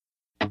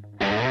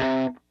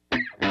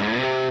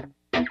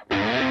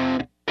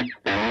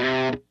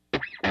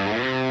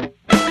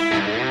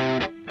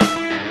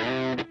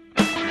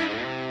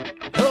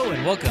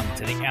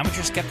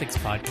Amateur Skeptics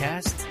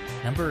Podcast,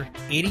 number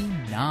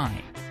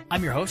 89.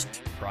 I'm your host,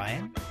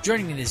 Brian.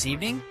 Joining me this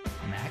evening,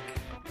 Mac.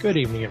 Good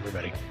evening,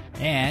 everybody.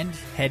 And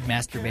head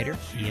masturbator,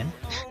 Ian.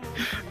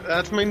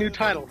 That's my new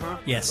title, huh?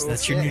 Yes,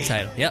 that's your new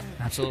title. Yep,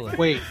 absolutely.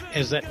 Wait,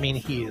 does that mean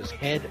he is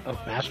head of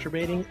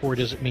masturbating, or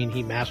does it mean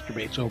he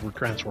masturbates over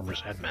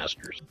Transformers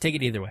Headmasters? Take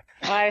it either way.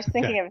 Well, I was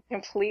thinking of a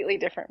completely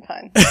different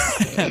pun.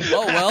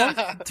 Oh,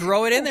 well,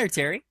 throw it in there,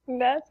 Terry.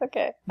 That's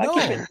okay. I'll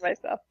keep it to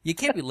myself. You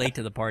can't be late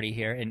to the party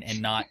here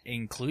and not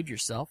include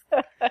yourself.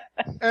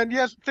 And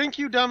yes, thank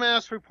you,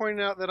 dumbass, for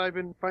pointing out that I've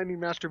been finding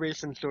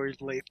masturbation stories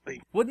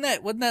lately. Wasn't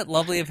that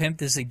lovely of him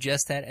to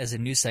suggest that as a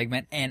new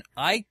segment? And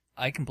I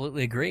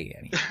completely agree.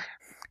 I mean,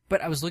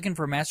 but I was looking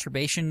for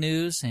masturbation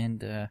news,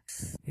 and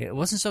it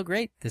wasn't so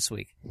great this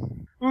week.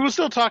 We will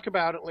still talk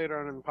about it later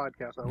on in the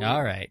podcast.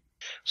 All right.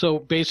 So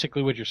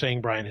basically what you're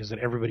saying, Brian, is that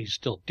everybody's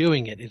still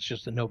doing it. It's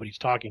just that nobody's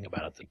talking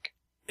about it, I think.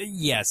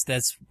 Yes,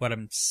 that's what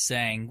I'm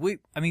saying.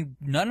 I mean,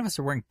 none of us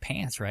are wearing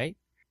pants, right?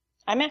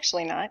 I'm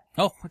actually not.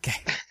 Oh, okay.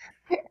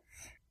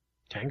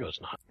 Tango's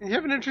not. You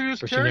haven't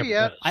introduced Or she Terry never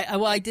yet.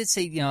 does. I did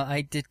say,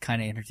 I did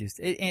kind of introduce,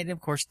 and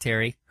of course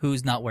Terry,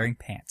 who's not wearing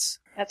pants.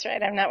 That's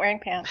right. I'm not wearing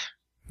pants.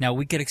 Now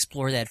we could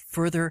explore that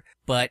further,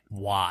 but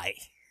why?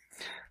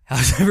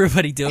 How's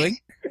everybody doing?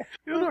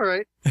 Doing all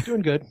right.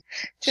 Doing good.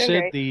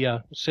 Doing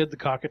great. Sid the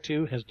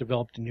cockatoo has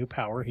developed a new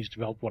power. He's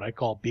developed what I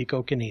call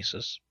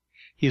beakokinesis.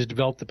 He has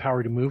developed the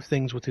power to move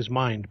things with his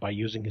mind by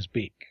using his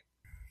beak.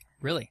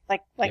 Really?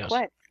 Like Yes.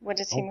 what? What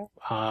does he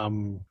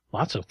move?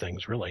 Lots of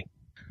things, really.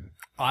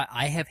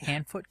 I have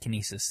hand-foot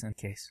kinesis in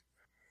case.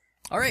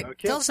 All right,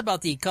 Okay. Tell us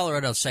about the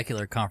Colorado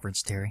Secular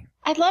Conference, Terry.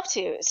 I'd love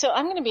to. So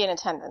I'm going to be in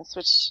attendance,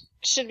 which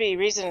should be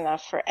reason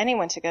enough for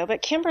anyone to go,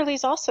 but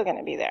Kimberly's also going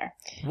to be there.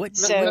 What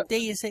So-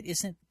 day is it?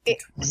 Isn't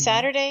it the 20th?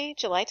 Saturday,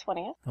 July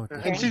 20th. Oh,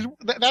 And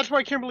that's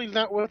why Kimberly's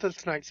not with us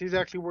tonight. She's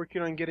actually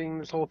working on getting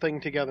this whole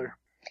thing together.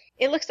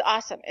 It looks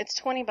awesome. It's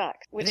 $20,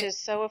 which Is it? is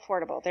so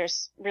affordable.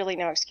 There's really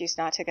no excuse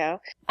not to go.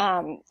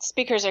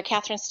 Speakers are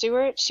Catherine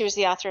Stewart. She was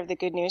the author of the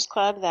Good News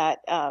Club, that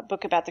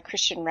book about the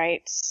Christian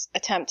right's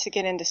attempt to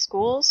get into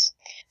schools.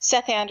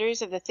 Seth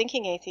Andrews of The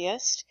Thinking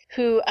Atheist,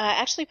 who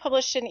actually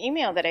published an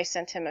email that I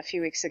sent him a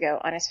few weeks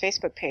ago on his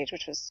Facebook page,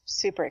 which was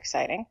super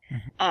exciting.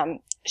 Mm-hmm.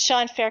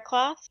 Sean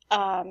Faircloth,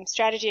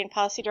 Strategy and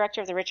Policy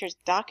Director of the Richard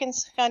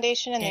Dawkins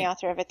Foundation and the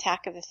author of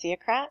Attack of the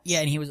Theocrats.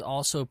 Yeah, and he was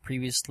also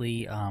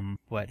previously,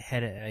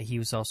 he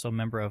was also a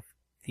member of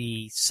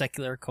the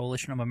Secular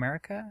Coalition of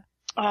America?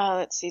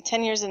 Let's see,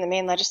 10 years in the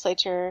Maine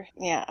legislature.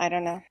 Yeah, I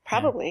don't know.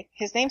 Probably.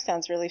 Yeah. His name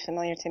sounds really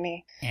familiar to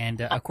me.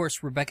 And, of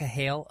course, Rebecca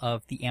Hale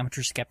of the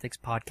Amateur Skeptics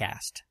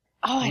Podcast.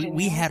 Oh, I didn't know.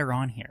 We had her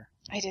on here.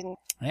 I didn't.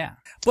 Yeah.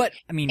 But,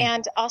 I mean...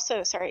 And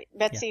also,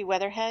 Betsy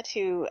Weatherhead,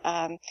 who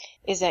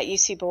is at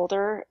UC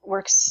Boulder,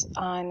 works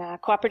on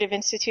Cooperative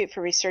Institute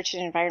for Research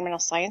in Environmental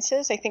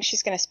Sciences. I think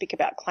she's going to speak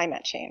about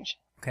climate change.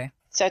 Okay.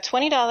 So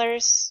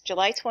 $20,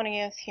 July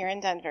 20th, here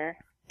in Denver.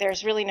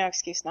 There's really no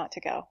excuse not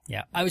to go.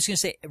 Yeah. I was going to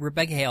say,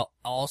 Rebecca Hale,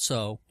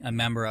 also a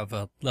member of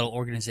a little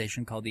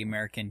organization called the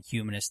American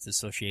Humanist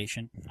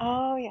Association.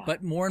 Oh, yeah.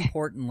 But more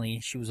importantly,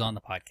 she was on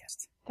the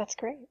podcast. That's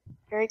great.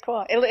 Very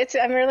cool.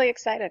 I'm really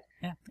excited.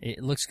 Yeah,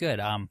 it looks good.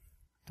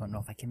 Don't know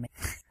if I can make...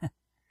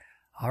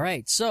 All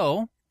right,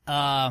 so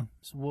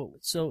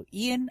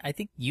Ian, I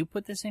think you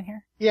put this in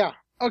here? Yeah.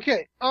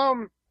 Okay.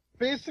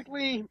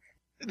 Basically,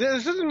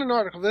 this isn't an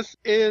article. This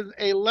is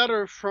a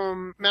letter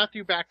from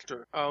Matthew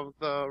Baxter of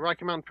the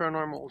Rocky Mountain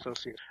Paranormal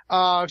Association.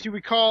 If you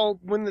recall,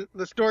 when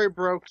the story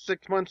broke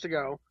 6 months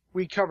ago,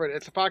 we covered it.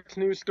 It's a Fox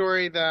News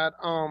story that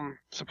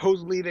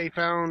supposedly they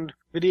found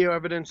video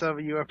evidence of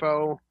a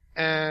UFO,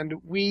 and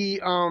we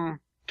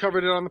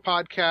covered it on the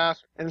podcast.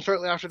 And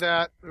shortly after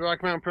that, the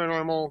Rocky Mountain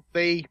Paranormal,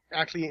 they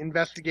actually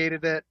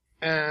investigated it,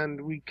 and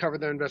we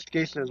covered their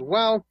investigation as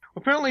well.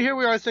 Apparently here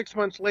we are 6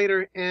 months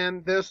later,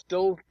 and they're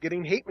still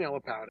getting hate mail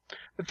about it.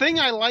 The thing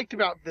I liked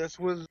about this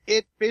was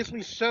it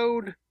basically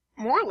showed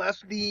more or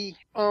less the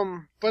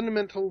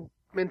fundamental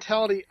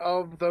mentality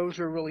of those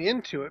who are really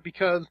into it,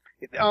 because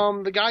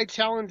the guy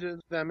challenges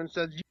them and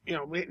says,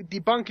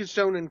 debunk is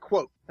shown in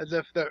quote, as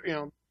if they're,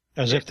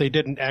 As if they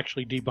didn't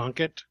actually debunk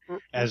it.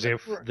 As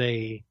if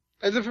they...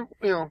 As if,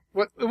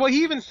 what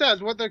he even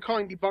says, what they're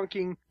calling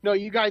debunking, no,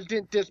 you guys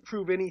didn't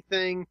disprove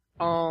anything.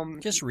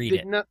 Just read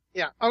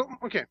it. Oh,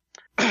 okay.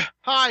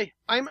 Hi,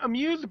 I'm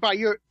amused by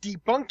your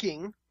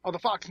debunking of the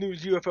Fox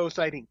News UFO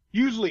sighting.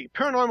 Usually,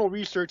 paranormal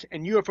research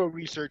and UFO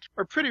research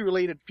are pretty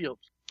related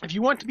fields. If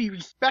you want to be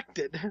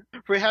respected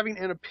for having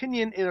an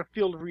opinion in a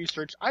field of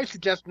research, I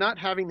suggest not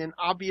having an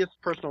obvious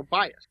personal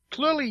bias.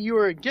 Clearly, you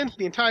are against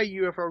the entire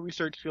UFO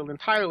research field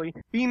entirely,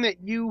 being that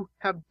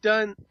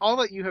all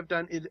that you have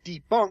done is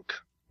debunk,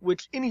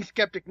 which any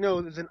skeptic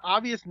knows is an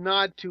obvious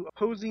nod to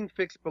opposing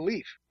fixed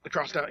belief. the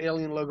crossed-out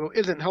alien logo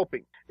isn't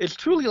helping. It's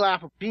truly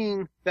laughable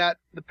being that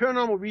the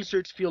paranormal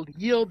research field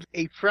yields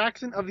a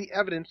fraction of the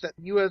evidence that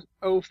the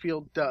UFO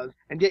field does,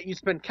 and yet you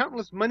spend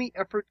countless money,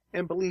 effort,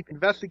 and belief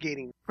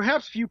investigating.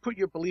 Perhaps if you put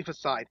your belief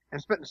aside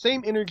and spent the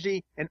same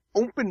energy and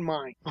open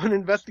mind on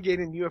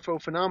investigating the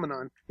UFO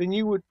phenomenon, then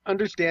you would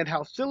understand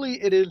how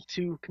silly it is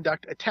to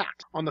conduct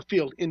attacks on the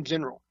field in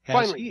general.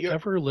 Has he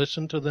ever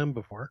listened to them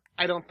before?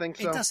 I don't think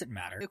so. It doesn't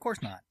matter. Of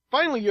course not.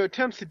 Finally, your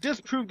attempts to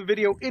disprove the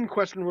video in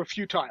question were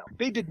futile.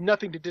 They did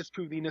nothing to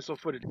disprove the initial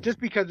footage.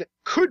 Just because it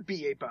could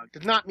be a bug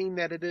does not mean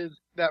that it is,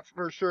 that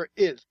for sure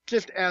is,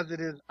 just as it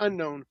is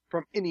unknown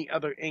from any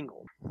other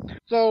angle.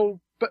 So,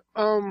 but,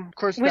 of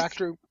course,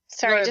 Baxter...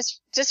 Sorry,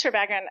 just for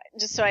background,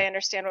 just so I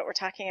understand what we're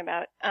talking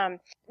about.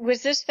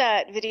 Was this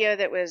that video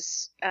that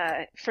was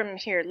from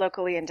here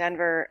locally in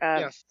Denver?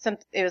 Yes.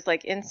 It was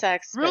like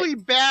insects. Really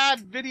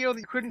bad video that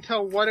you couldn't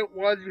tell what it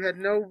was.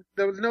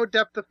 There was no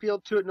depth of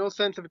field to it, no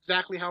sense of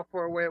exactly how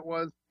far away it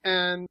was.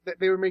 And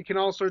they were making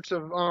all sorts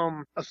of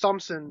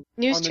assumptions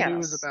news on the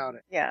channels. news about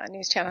it. Yeah,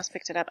 news channels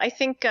picked it up. I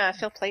think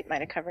Phil Plait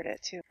might have covered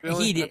it too.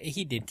 Really?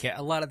 He did.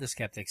 A lot of the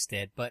skeptics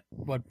did, but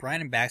what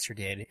Brian and Baxter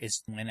did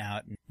is went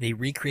out and they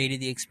recreated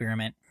the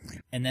experiment,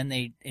 and then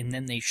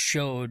they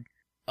showed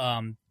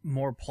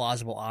more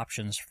plausible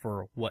options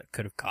for what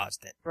could have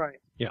caused it. Right.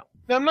 Yeah.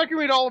 Now, I'm not going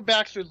to read all of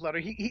Baxter's letter.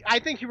 I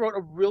think he wrote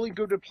a really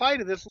good reply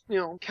to this,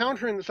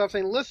 countering the stuff,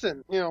 saying,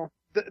 listen,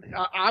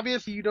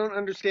 obviously you don't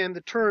understand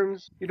the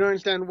terms, you don't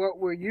understand what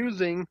we're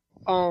using.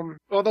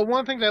 Although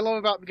one thing I love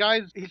about the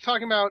guys, he's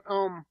talking about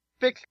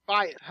fixed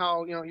bias,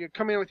 how you're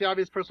coming in with the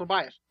obvious personal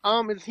bias.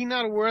 Is he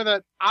not aware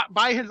that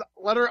by his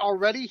letter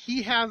already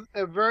he has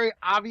a very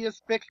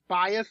obvious fixed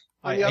bias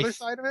on the other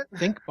side of it? I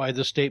think by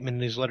the statement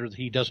in his letter that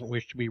he doesn't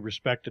wish to be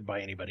respected by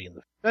anybody in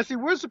the... Now see,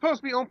 we're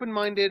supposed to be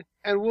open-minded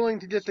and willing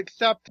to just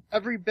accept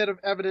every bit of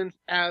evidence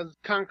as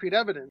concrete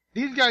evidence.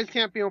 These guys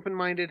can't be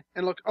open-minded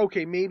and look,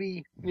 okay,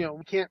 maybe, we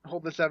can't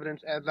hold this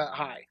evidence as that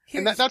high.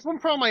 And that's one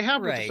problem I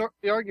have with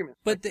the argument.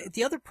 But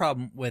the other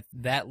problem with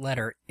that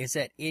letter is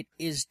that it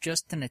is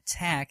just an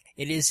attack.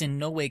 It is in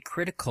no way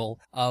critical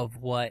of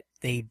what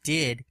they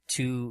did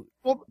to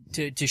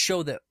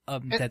show that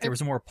that there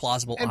was a more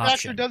plausible option. And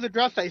Baxter does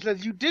address that. He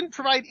says, you didn't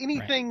provide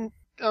anything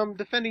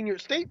defending your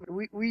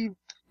statement.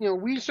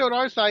 We showed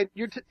our side.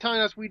 You're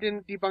telling us we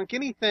didn't debunk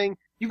anything.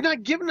 You've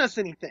not given us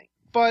anything.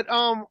 But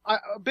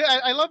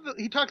I love that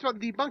he talks about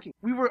the debunking.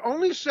 We were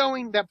only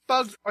showing that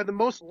bugs are the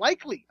most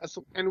likely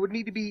and would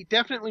need to be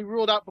definitely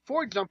ruled out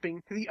before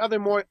jumping to the other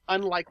more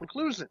unlikely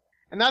conclusion.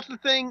 And that's the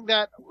thing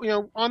that,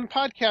 on the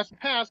podcast in the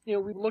past,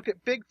 we've looked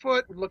at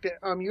Bigfoot, we've looked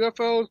at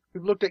UFOs,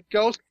 we've looked at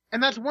ghosts.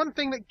 And that's one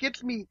thing that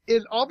gets me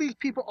is all these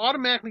people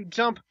automatically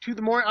jump to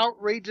the more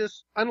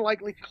outrageous,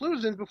 unlikely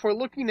conclusions before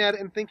looking at it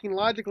and thinking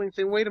logically and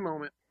saying, wait a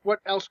moment, what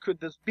else could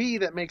this be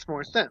that makes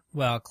more sense?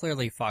 Well,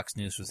 clearly Fox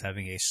News was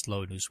having a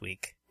slow news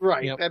week.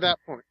 Right, at that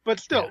point. But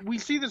still, we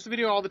see this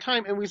video all the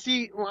time, and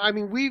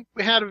we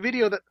had a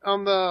video that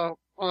on the...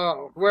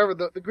 wherever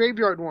the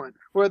graveyard one,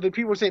 where the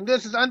people were saying,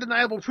 this is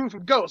undeniable proof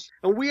of ghosts.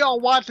 And we all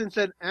watched and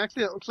said,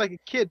 actually, it looks like a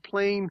kid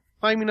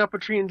climbing up a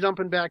tree and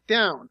jumping back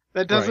down.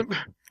 That doesn't,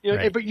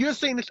 but you're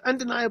saying it's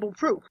undeniable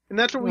proof. And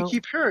that's what we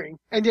keep hearing.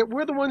 And yet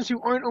we're the ones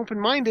who aren't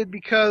open-minded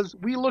because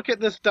we look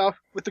at this stuff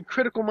with a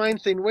critical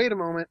mind saying, wait a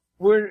moment,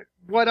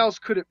 what else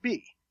could it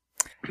be?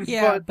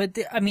 Yeah, but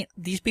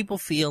these people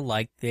feel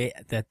like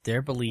that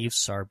their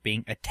beliefs are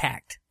being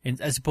attacked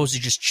as opposed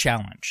to just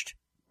challenged.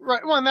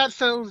 Right. Well, and that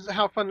shows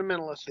how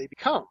fundamentalist they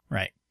become.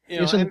 Right.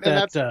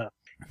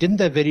 Didn't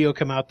that video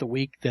come out the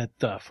week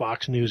that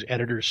Fox News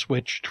editor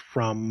switched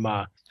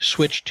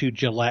to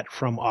Gillette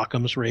from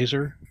Occam's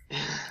razor?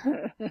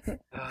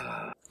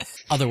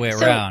 Other way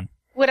around.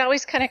 What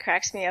always kind of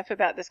cracks me up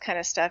about this kind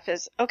of stuff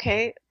is,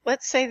 okay,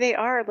 let's say they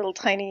are little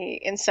tiny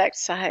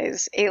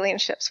insect-sized alien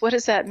ships. What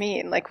does that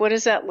mean? Like, what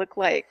does that look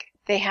like?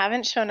 They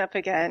haven't shown up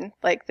again,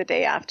 like, the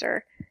day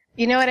after.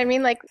 You know what I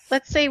mean? Like,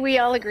 let's say we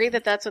all agree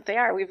that that's what they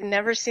are. We've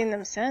never seen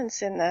them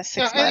since in the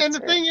 6 months. And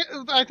the thing is,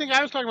 I think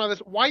I was talking about this,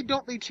 why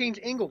don't they change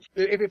angles?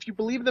 If you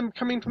believe them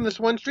coming from this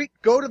one street,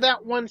 go to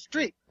that one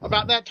street.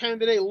 About that time of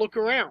the day, look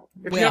around.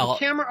 If you have a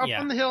camera up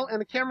on the hill and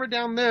a camera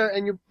down there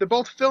and they're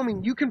both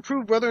filming, you can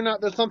prove whether or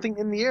not there's something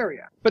in the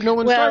area. But no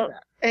one's tried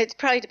that. It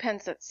probably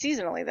depends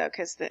seasonally, though,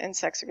 because the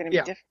insects are going to be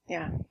different.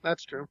 Yeah,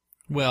 that's true.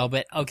 Well,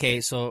 but okay,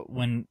 so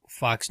when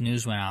Fox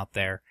News went out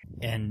there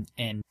and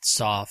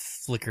saw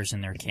flickers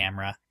in their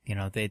camera,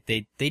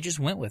 they just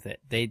went with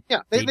it. They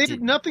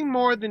did nothing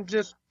more than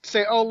just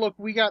say, oh, look,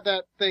 we got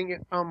that thing,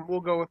 we'll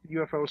go with the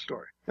UFO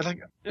story. It's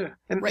like,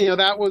 and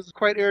that was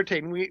quite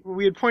irritating.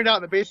 We had pointed out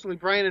that basically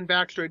Brian and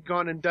Baxter had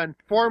gone and done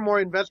far more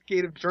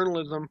investigative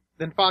journalism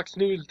than Fox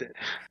News did.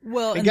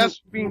 Well, I guess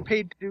being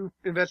paid to do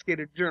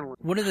investigative journalism.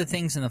 One of the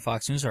things in the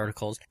Fox News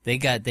articles, they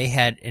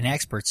had an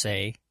expert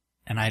say,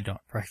 and I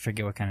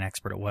forget what kind of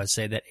expert it was,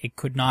 say that it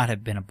could not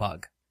have been a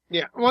bug.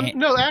 Yeah. Well,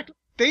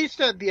 they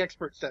said the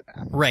expert said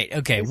that. Right.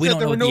 Okay. We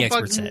don't know what the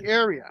expert said. In the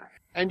area.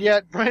 And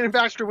yet, Brian and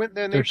Baxter went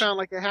there and they There's- found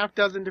like a half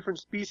dozen different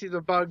species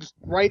of bugs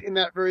right in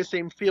that very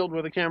same field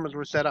where the cameras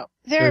were set up.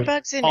 There are There's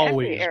bugs in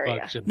always every area.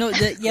 bugs in No,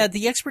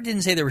 the expert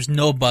didn't say there was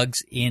no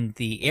bugs in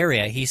the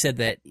area. He said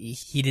that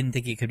he didn't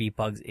think it could be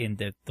bugs in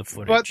the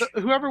footage.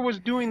 But whoever was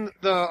doing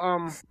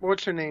the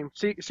what's her name?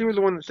 She was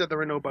the one that said there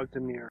were no bugs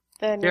in the air.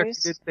 The Yeah,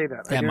 news. she did say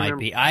that. That might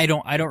be. I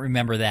don't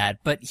remember that.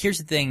 But here's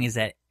the thing: is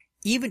that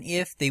even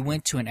if they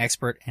went to an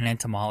expert, an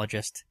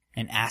entomologist,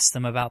 and asked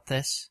them about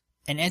this,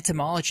 an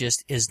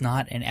entomologist is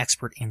not an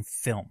expert in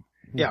film,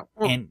 Yeah.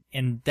 Well,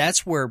 and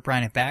that's where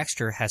Brian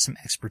Baxter has some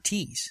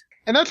expertise.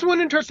 and that's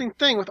one interesting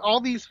thing with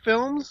all these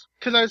films,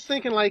 because I was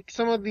thinking like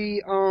some of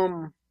the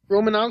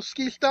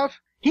Romanowski stuff.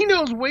 He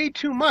knows way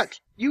too much.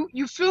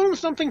 You film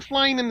something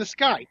flying in the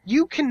sky.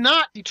 You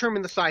cannot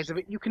determine the size of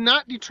it. You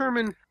cannot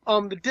determine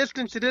the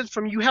distance it is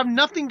from you. You have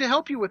nothing to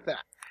help you with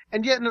that.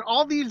 And yet in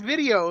all these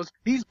videos,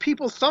 these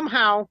people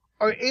somehow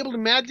are able to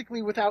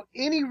magically, without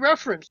any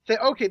reference, say,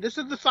 okay, this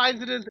is the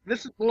size it is,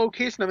 this is the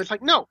location of it. It's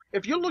like, no,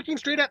 if you're looking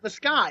straight at the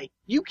sky,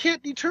 you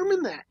can't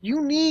determine that. You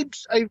need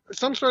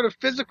some sort of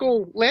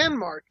physical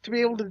landmark to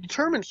be able to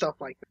determine stuff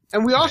like that.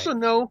 And we also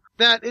know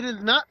that it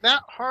is not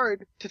that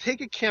hard to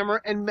take a camera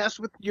and mess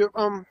with your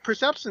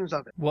perceptions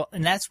of it. Well,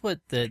 and that's what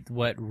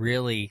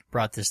really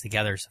brought this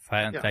together is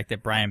the fact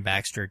that Brian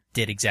Baxter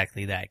did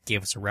exactly that,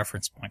 gave us a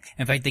reference point.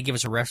 In fact, they gave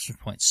us a reference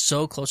point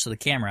so close to the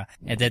camera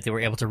and that they were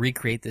able to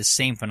recreate this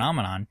same phenomenon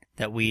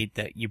that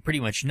you pretty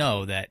much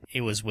know that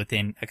it was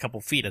within a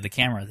couple feet of the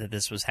camera that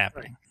this was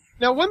happening.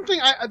 Now, one thing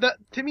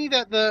to me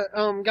that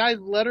the guy's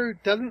letter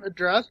doesn't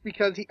address,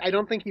 because I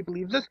don't think he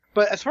believes this,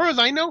 but as far as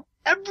I know,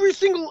 every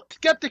single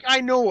skeptic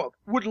I know of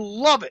would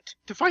love it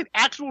to find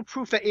actual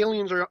proof that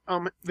aliens are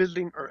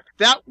visiting Earth.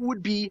 That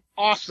would be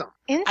awesome.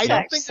 I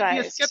don't think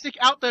there'd be a skeptic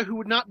out there who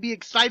would not be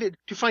excited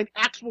to find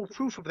actual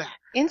proof of that.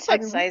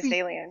 Insect-sized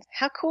aliens.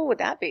 How cool would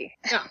that be?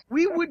 Yeah,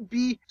 we would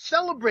be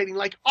celebrating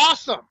like,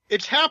 awesome,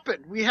 it's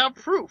happened. We have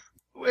proof.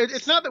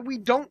 It's not that we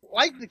don't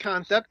like the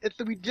concept, it's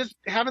that we just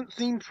haven't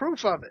seen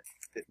proof of it.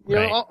 You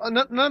know,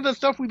 none of the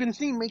stuff we've been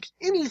seeing makes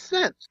any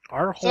sense.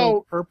 Our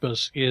whole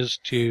purpose is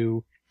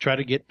to try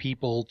to get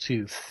people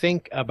to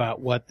think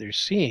about what they're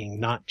seeing,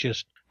 not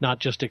just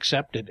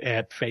accept it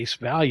at face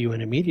value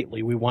and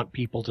immediately. We want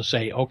people to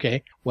say,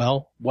 okay,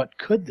 well, what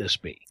could this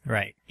be?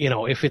 Right. You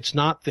know, if it's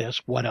not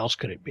this, what else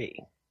could it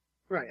be?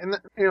 Right, and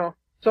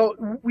so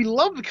we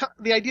love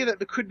the idea that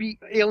there could be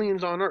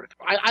aliens on Earth.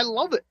 I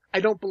love it.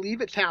 I don't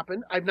believe it's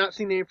happened. I've not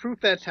seen any proof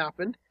that's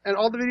happened, and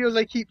all the videos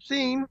I keep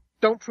seeing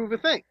don't prove a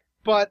thing.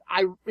 But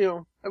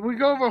we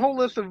go over a whole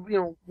list of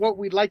what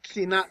we'd like to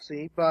see and not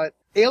see. But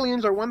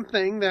aliens are one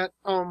thing that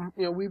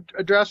we've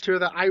addressed here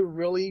that I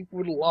really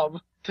would love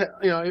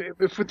to.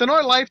 If within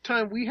our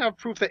lifetime we have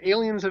proof that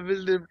aliens have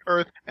visited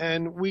Earth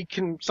and we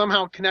can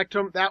somehow connect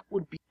them, that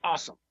would be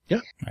awesome. Yeah.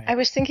 Right. I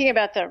was thinking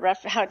about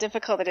how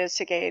difficult it is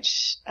to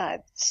gauge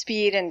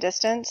speed and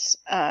distance.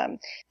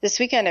 This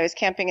weekend I was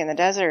camping in the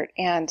desert,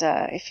 and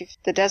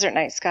the desert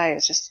night sky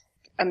is just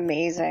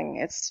amazing.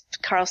 It's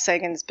Carl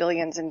Sagan's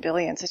Billions and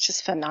Billions. It's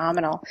just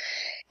phenomenal.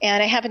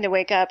 And I happened to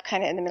wake up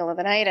kind of in the middle of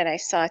the night, and I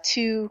saw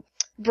two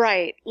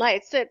bright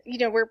lights that,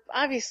 were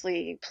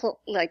obviously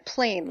like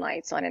plane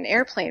lights on an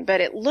airplane,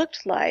 but it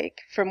looked like,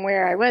 from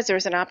where I was, there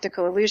was an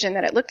optical illusion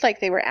that it looked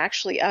like they were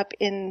actually up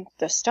in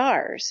the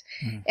stars.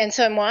 Mm. And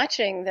so I'm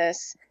watching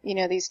this,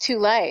 these two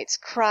lights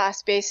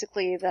cross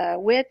basically the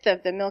width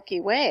of the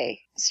Milky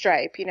Way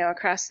stripe,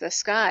 across the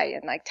sky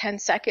in like 10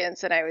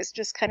 seconds. And I was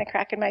just kind of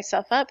cracking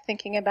myself up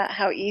thinking about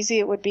how easy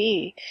it would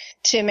be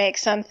to make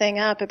something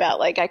up about,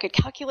 like, I could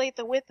calculate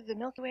the width of the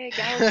Milky Way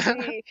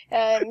galaxy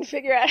and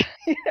figure out,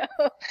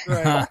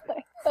 Right.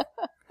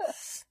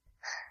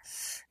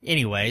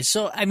 Anyway,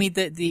 so I mean,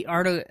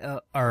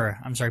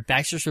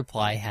 Baxter's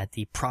reply had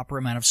the proper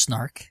amount of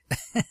snark.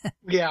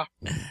 Yeah.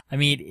 I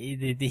mean,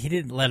 he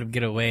didn't let him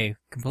get away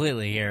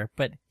completely here,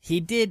 but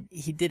he did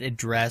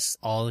address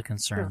all the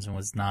concerns and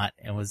was not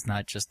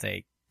just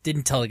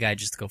didn't tell the guy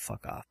just to go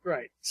fuck off.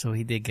 Right. So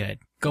he did good.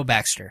 Go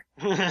Baxter.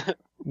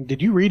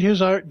 Did you read his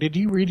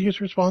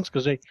response?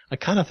 Because I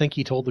kind of think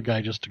he told the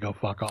guy just to go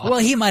fuck off. Well,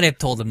 he might have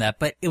told him that,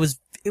 but it was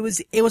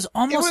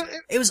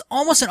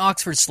almost an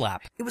Oxford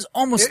slap. It was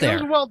almost there.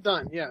 It was well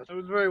done. Yes, it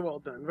was very well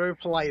done. Very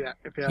polite.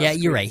 Yeah,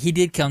 you're right. He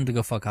did come to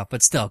go fuck off,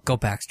 but still, go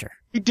Baxter.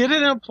 He did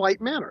it in a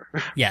polite manner.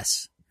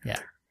 Yes. Yeah.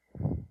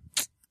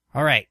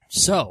 All right.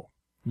 So,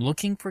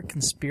 looking for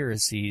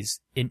conspiracies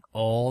in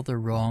all the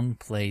wrong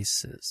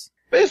places.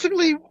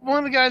 Basically, one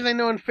of the guys I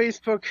know on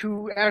Facebook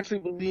who actually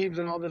believes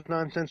in all this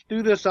nonsense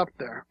threw this up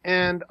there.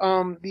 And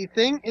the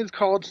thing is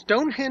called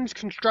Stonehenge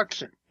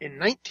Construction in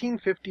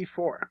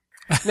 1954.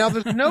 Now,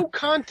 there's no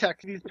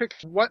context to these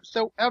pictures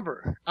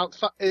whatsoever.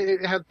 Outside,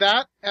 it has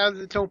that as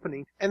its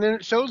opening, and then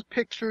it shows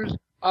pictures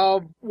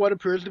of what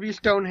appears to be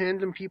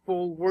Stonehenge and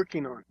people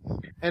working on.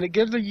 And it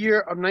gives a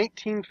year of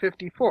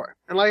 1954.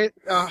 And like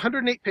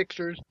 108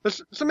 pictures.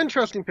 There's some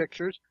interesting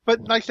pictures, but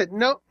like I said,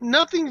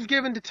 nothing's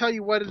given to tell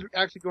you what is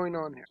actually going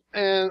on here.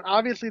 And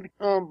obviously,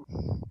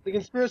 the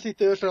conspiracy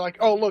theorists are like,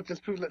 oh, look, this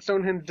proves that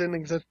Stonehenge didn't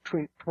exist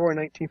before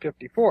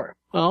 1954.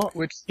 Well,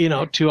 Which,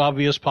 two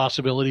obvious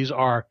possibilities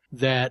are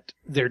that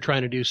they're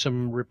trying to do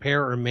some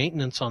repair or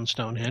maintenance on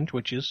Stonehenge,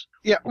 which is,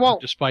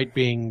 despite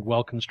being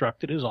well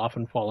constructed, is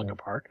often falling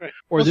apart. Right.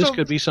 Or this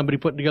could be somebody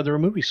putting together a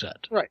movie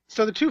set. Right.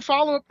 So the two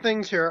follow-up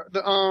things here,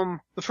 the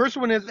first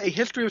one is a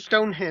history of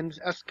Stonehenge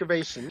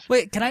excavations.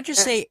 Wait, can I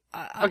just say,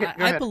 Okay, go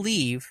I ahead.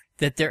 believe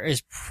that there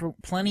is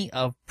plenty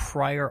of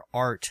prior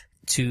art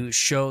to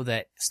show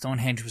that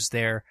Stonehenge was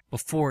there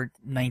before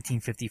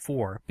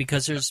 1954,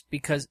 because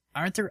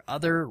aren't there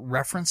other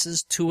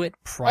references to it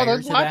prior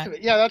there's to lots that? of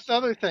it. Yeah, that's the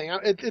other thing.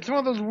 It's one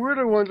of those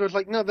weirder ones where it's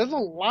like, no, there's a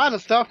lot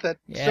of stuff that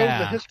shows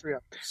the history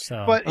of it.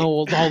 So, But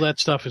all that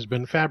stuff has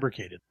been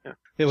fabricated. Yeah.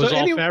 It was So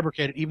all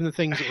fabricated. Even the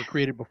things that were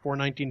created before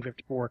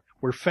 1954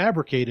 were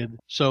fabricated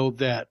so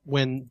that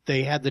when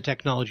they had the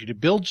technology to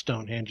build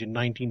Stonehenge in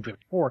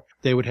 1954,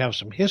 they would have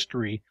some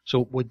history,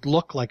 so it would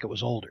look like it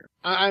was older.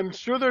 I'm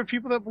sure there are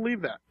people that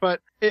believe that.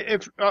 But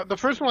if the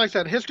first one, like I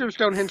said, History of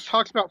Stonehenge,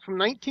 talks about from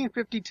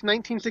 1950 to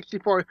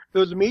 1964, there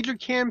was a major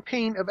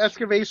campaign of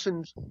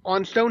excavations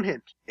on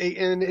Stonehenge.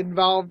 And it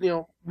involved,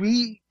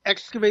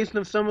 re-excavation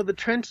of some of the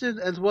trenches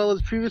as well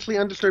as previously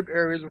undisturbed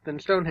areas within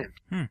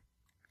Stonehenge.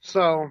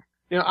 So,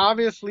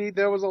 obviously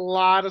there was a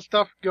lot of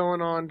stuff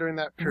going on during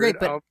that period.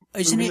 Right, but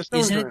isn't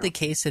around. it the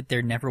case that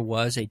there never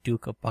was a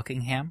Duke of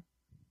Buckingham?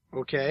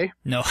 Okay.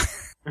 No.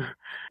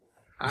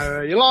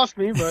 You lost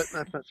me, but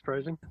that's not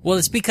surprising. Well,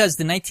 it's because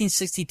the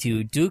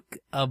 1962 Duke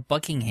of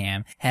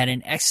Buckingham had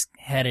an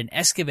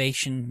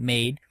excavation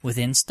made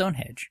within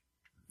Stonehenge.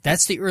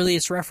 That's the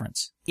earliest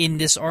reference in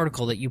this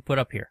article that you put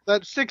up here.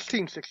 That's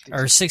 1660.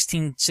 Or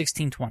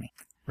 1620,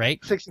 right?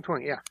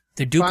 1620, yeah.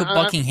 The Duke of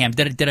Buckingham.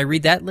 Did I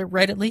read that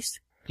right at least?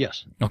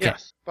 Yes. Okay.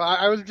 Yes. But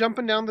I was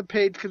jumping down the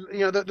page because,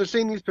 they're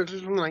seeing these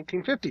pictures from the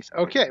 1950s.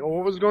 Okay, well,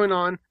 what was going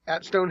on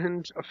at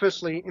Stonehenge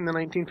officially in the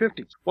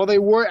 1950s? Well, they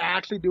were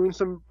actually doing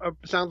some,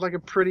 sounds like a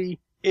pretty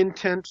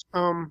intense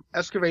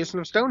excavation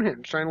of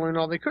Stonehenge, trying to learn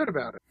all they could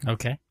about it.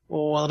 Okay.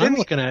 Well, what I'm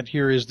looking at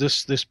here is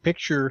this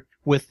picture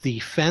with the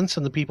fence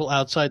and the people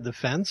outside the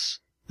fence.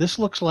 This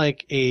looks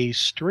like a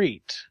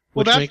street,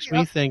 which makes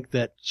me think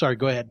that... Sorry,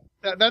 go ahead.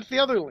 That's the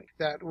other link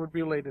that would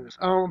be related to this.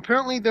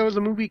 Apparently there was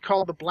a movie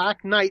called The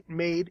Black Knight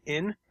made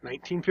in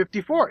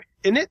 1954.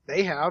 In it,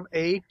 they have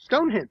a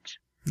Stonehenge.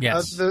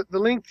 Yes. The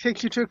link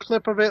takes you to a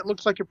clip of it.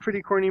 Looks like a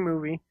pretty corny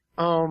movie.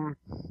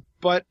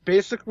 But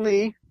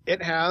basically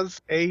it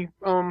has a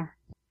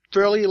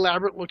fairly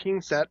elaborate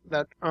looking set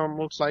that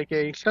looks like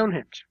a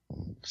Stonehenge.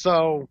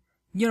 So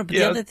but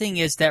the other thing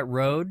is that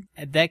road,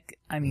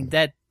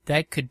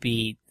 that could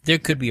be, there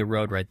could be a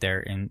road right there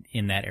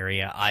in that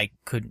area. I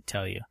couldn't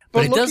tell you.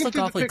 But it does look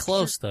awfully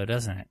close though,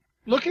 doesn't it?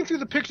 Looking through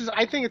the pictures,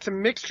 I think it's a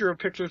mixture of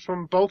pictures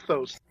from both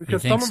those.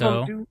 Because some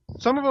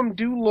of them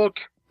do look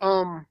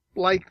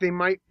like they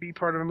might be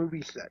part of a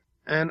movie set.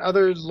 And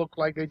others look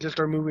like they just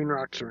are moving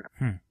rocks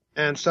around.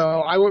 And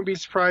so I wouldn't be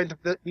surprised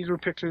if these were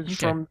pictures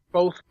from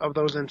both of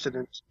those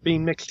incidents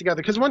being mixed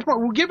together. Because once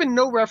more, we're given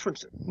no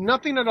references.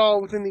 Nothing at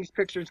all within these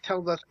pictures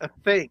tells us a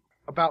thing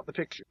about the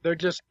picture. They're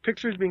just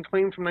pictures being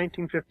claimed from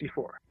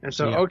 1954. And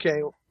so,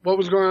 okay, what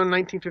was going on in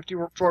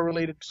 1954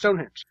 related to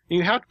Stonehenge? And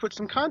you have to put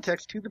some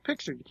context to the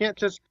picture. You can't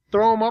just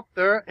throw them up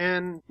there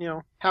and,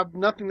 have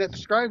nothing that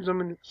describes them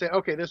and say,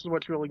 okay, this is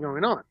what's really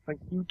going on. Like,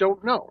 you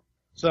don't know.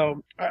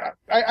 So,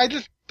 I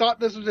just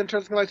thought this was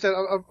interesting. Like I said,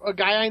 a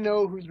guy I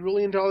know who's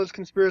really into all this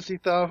conspiracy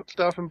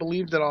stuff and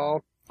believes it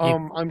all.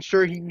 I'm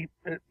sure he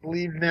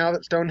believes now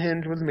that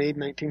Stonehenge was made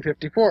in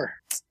 1954.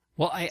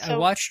 Well, I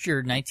watched your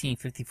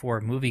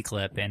 1954 movie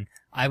clip, and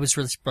I was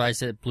really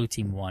surprised that Blue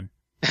Team won.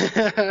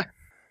 I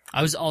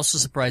was also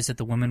surprised that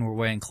the women were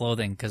wearing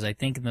clothing, because I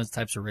think in those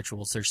types of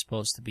rituals, they're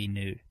supposed to be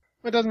nude.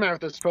 It doesn't matter if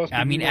they're supposed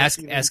to be nude. Ask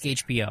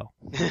HBO.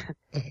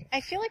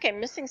 I feel like I'm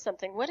missing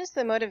something. What is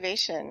the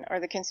motivation or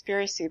the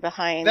conspiracy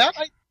behind...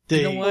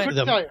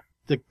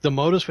 The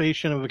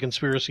motivation of a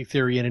conspiracy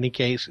theory in any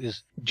case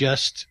is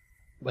just,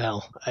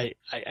 I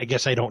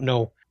guess I don't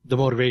know the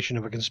motivation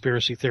of a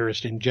conspiracy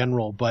theorist in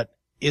general, but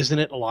isn't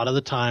it a lot of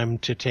the time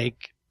to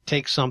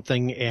take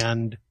something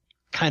and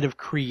kind of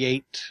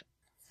create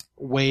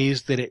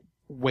ways that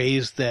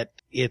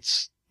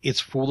it's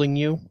fooling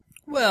you?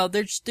 Well,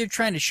 they're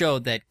trying to show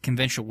that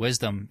conventional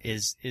wisdom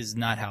is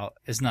not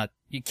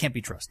you can't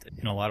be trusted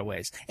in a lot of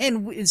ways.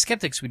 And in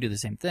skeptics, we do the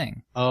same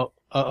thing.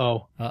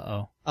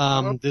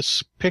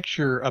 This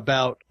picture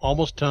about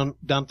almost down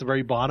at the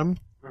very bottom.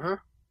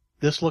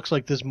 This looks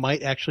like this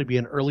might actually be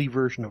an early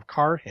version of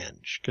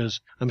Carhenge,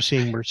 because I'm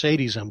seeing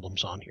Mercedes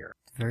emblems on here.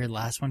 The very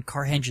last one,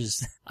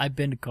 Carhenge's. I've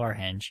been to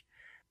Carhenge.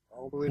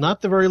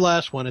 Not the very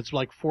last one. It's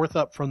like fourth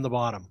up from the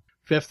bottom.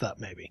 Fifth up,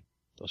 maybe.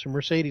 Those are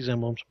Mercedes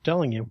emblems, I'm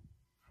telling you.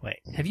 Wait,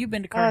 have you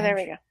been to Carhenge? Oh, there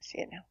we go. I see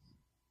it now.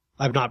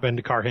 I've not been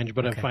to Carhenge,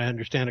 but if I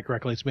understand it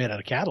correctly, it's made out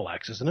of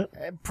Cadillacs, isn't it?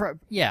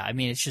 Yeah, I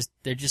mean, it's just,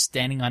 they're just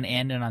standing on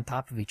end and on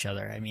top of each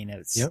other. I mean,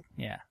 it's,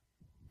 yeah.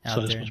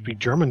 So it's supposed to be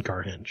German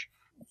Carhenge.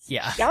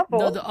 Yeah. Yeah,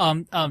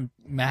 No,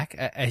 Mac,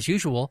 as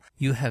usual,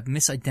 you have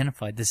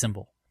misidentified the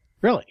symbol.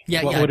 Really?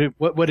 Yeah,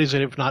 What is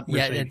it if not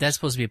Mercedes? Yeah, that's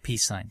supposed to be a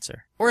peace sign,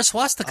 sir. Or a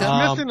swastika.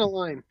 It's missing a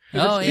line.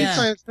 Oh, It's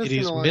yeah. missing It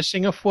is a line.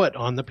 missing a foot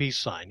on the peace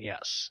sign,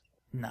 yes.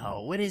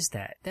 No, what is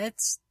that?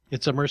 It's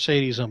a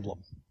Mercedes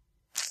emblem.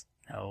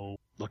 No.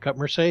 Look up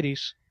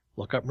Mercedes.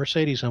 Look up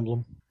Mercedes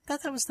emblem. I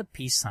thought that was the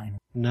peace sign.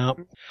 No.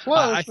 Close,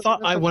 I but thought,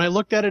 that's when I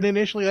looked at it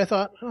initially, I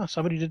thought,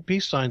 somebody did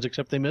peace signs,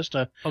 except they missed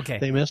a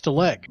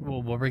leg. Well,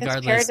 It's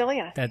regardless,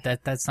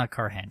 pareidolia. that's not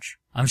Carhenge.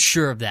 I'm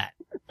sure of that.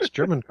 It's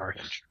German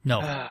carhenge.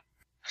 No.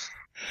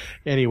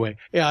 Anyway,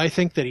 yeah, I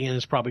think that Ian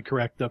is probably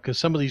correct though, because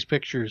some of these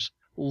pictures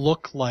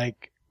look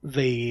like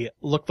they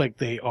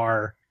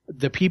are,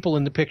 the people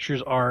in the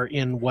pictures are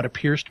in what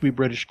appears to be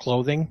British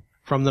clothing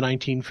from the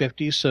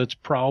 1950s, so it's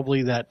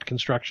probably that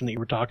construction that you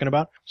were talking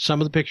about.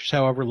 Some of the pictures,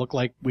 however, look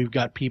like we've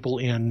got people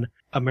in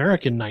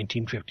American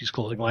 1950s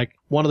clothing. Like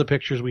one of the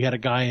pictures, we had a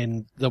guy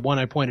in the one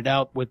I pointed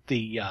out with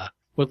the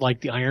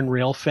iron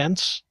rail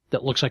fence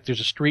that looks like there's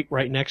a street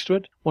right next to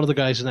it. One of the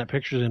guys in that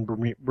picture is in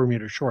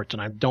Bermuda shorts,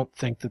 and I don't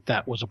think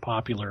that was a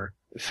popular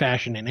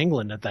fashion in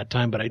England at that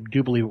time, but I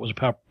do believe it was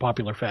a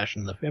popular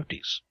fashion in the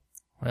 50s.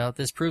 Well,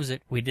 this proves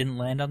it. We didn't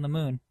land on the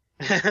moon.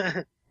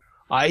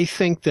 I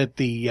think that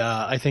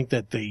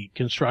the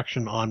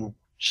construction on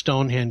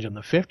Stonehenge in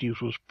the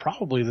 50s was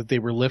probably that they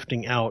were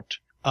lifting out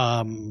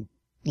some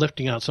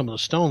of the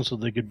stones so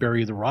they could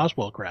bury the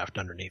Roswell craft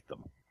underneath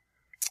them.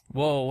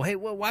 Whoa, hey,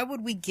 why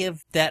would we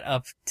give that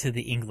up to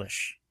the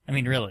English? I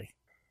mean, really?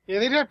 Yeah,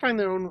 they'd have to find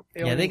their own.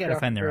 Yeah, they gotta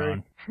find their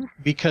own.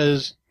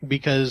 Because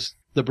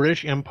the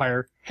British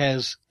Empire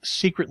has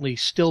secretly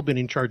still been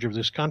in charge of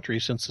this country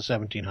since the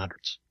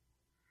 1700s.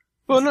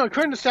 Well, no,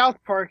 according to South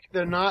Park,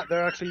 they're not.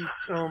 They're actually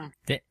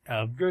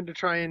Going to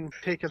try and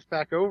take us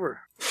back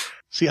over.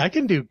 See, I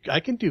can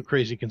do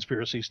crazy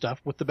conspiracy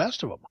stuff with the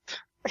best of them.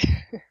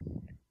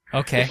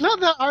 Okay. It's not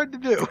that hard to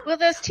do. Well,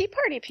 those Tea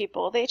Party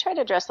people, they try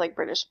to dress like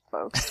British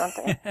folks, don't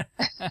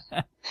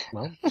they?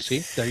 Well, see,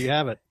 there you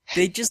have it.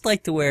 They just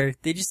like to go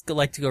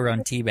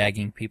around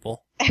teabagging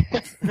people.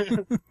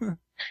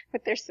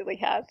 With their silly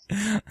hats.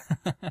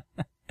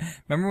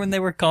 Remember when they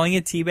were calling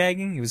it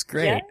teabagging? It was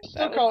great. Yeah,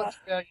 Still that call was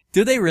it teabag.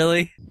 Do they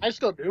really? I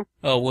still do.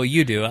 Oh, well,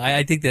 you do.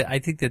 I think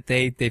that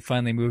they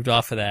finally moved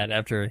off of that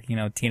after,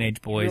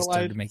 teenage boys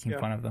started making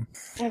fun of them.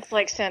 It's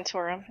like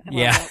Santorum. I love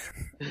Yeah.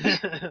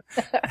 it.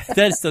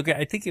 That is still good.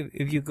 I think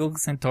if you Google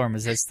Santorum,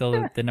 is that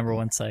still the number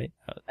one site?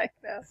 I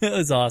know. It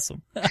was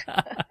awesome.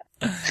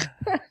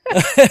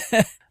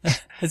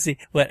 Let's see.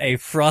 What, a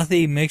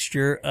frothy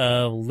mixture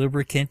of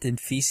lubricant and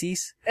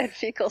feces? And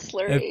fecal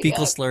slurry.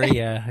 Fecal slurry,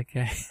 yeah,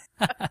 okay.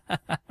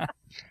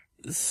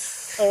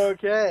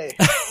 Okay.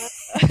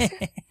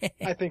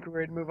 I think we're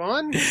ready to move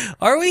on.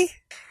 Are we?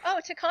 Oh,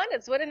 to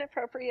condoms. What an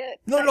appropriate.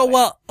 No, segue.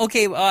 well,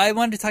 okay, I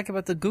wanted to talk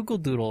about the Google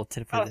Doodle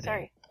for Oh, the day.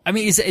 sorry. I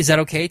mean, is that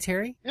okay,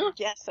 Terry?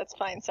 Yes, that's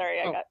fine.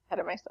 Sorry, I got ahead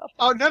of myself.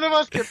 Oh, none of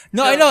us get.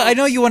 No, I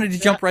know you wanted to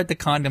jump right to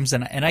condoms,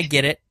 and I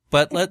get it,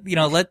 but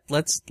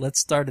let's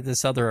start at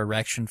this other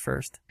erection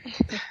first.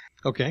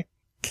 Okay.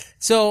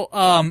 So,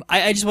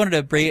 I just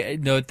wanted to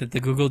note that the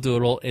Google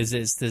Doodle is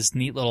this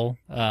neat little,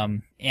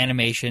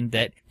 animation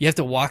that you have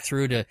to walk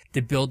through to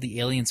build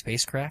the alien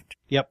spacecraft.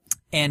 Yep.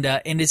 And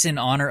it's in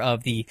honor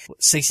of the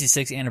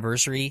 66th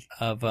anniversary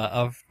of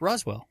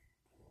Roswell.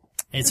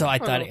 And so I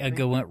thought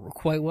it went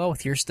quite well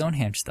with your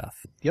Stonehenge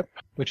stuff. Yep.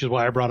 Which is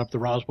why I brought up the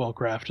Roswell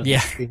craft and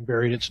Yeah. being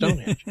buried at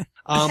Stonehenge.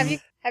 Have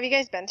you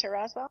guys been to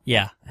Roswell?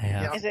 Yeah, I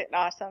have. Yeah. Is it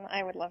awesome?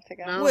 I would love to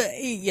go. No. Well,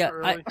 yeah,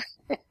 Really.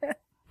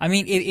 I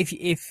mean,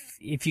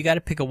 if you got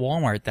to pick a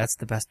Walmart, that's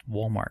the best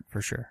Walmart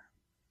for sure.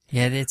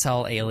 Yeah, it's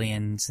all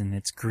aliens and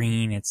it's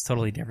green. It's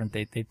totally different.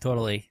 They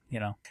totally,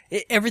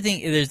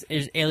 everything. There's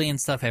alien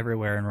stuff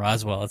everywhere in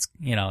Roswell. It's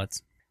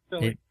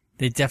Really.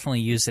 they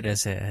definitely use it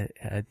as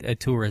a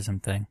tourism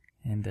thing.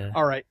 And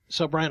All right.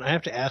 So, Brian, I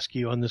have to ask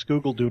you on this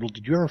Google Doodle,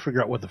 did you ever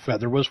figure out what the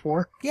feather was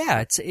for?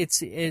 yeah,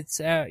 it's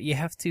you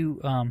have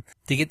to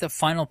get the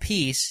final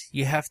piece,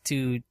 you have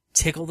to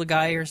tickle the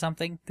guy or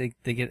something.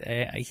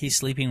 He's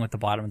sleeping with the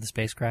bottom of the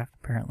spacecraft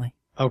apparently.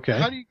 Okay.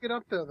 How do you get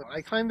up there, though?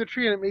 I climbed the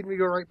tree and it made me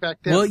go right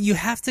back down. Well, you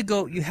have to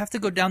go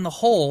down the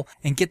hole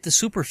and get the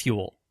super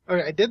fuel.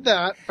 Okay, I did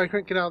that, but I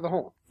couldn't get out of the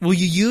hole. Well,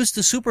 you use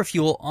the super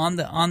fuel on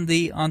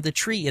the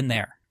tree in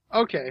there.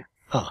 Okay.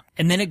 Huh.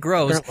 And then it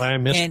grows. Apparently I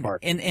missed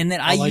part. And then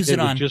All I use did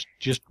it was on.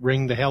 just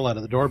ring the hell out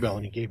of the doorbell,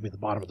 and he gave me the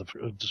bottom of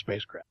the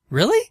spacecraft.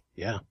 Really?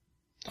 Yeah.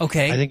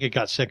 Okay. I think it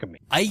got sick of me.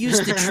 I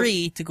used the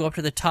tree to go up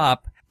to the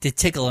top to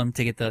tickle him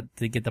to get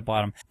the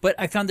bottom. But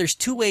I found there's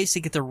two ways to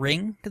get the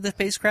ring to the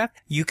spacecraft.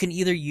 You can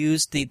either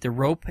use the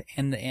rope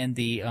and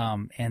the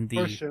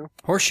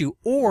horseshoe,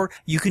 or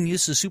you can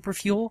use the super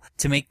fuel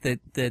to make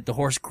the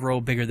horse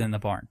grow bigger than the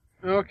barn.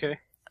 Okay.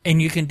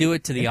 And you can do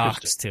it to the ox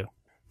Interesting. too.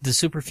 The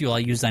super fuel I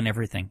used on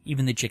everything,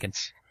 even the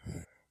chickens.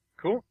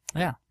 Cool.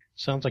 Yeah.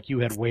 Sounds like you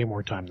had way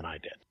more time than I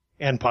did,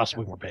 and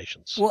possibly more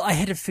patience. Well, I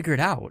had to figure it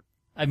out.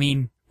 I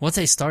mean, once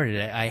I started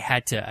it, I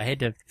had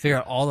to figure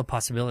out all the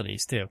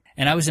possibilities too.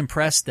 And I was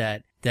impressed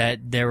that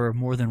there were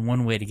more than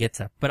one way to get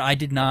to. But I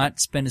did not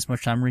spend as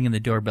much time ringing the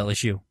doorbell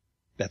as you.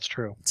 That's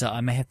true. So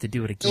I may have to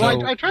do it again.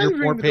 Well, I tried to you're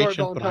ring more the doorbell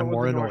patient, but until I'm it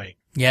more was annoying.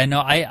 Yeah, no,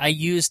 I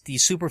used the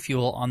super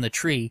fuel on the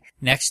tree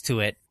next to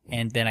it,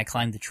 and then I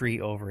climbed the tree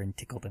over and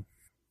tickled him.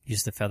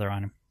 Used the feather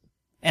on him.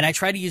 And I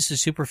tried to use the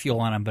super fuel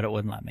on him, but it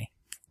wouldn't let me.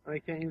 I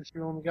can't use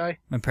fuel on the guy.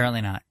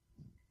 Apparently not.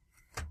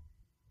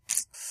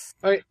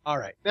 All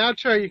right. Now,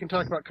 Terry, you can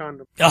talk about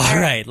condoms. All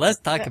right, let's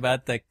talk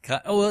about the...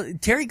 well,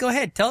 Terry, go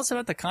ahead. Tell us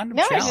about the condom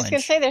No, I challenge. was just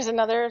going to say there's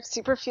another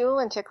super fuel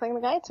and tickling the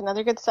guy. It's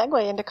another good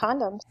segue into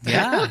condoms.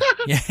 Yeah.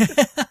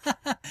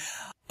 Yeah.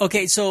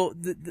 Okay, so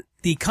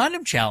the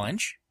condom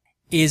challenge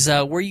is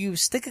where you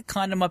stick a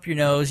condom up your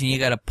nose and you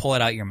got to pull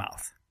it out your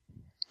mouth.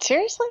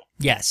 Seriously?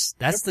 Yes,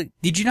 that's the...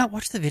 Did you not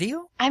watch the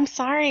video? I'm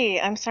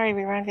sorry.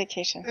 We were on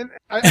vacation. And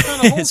I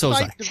found a whole So was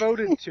site I.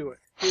 devoted to it.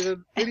 There's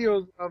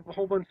videos of a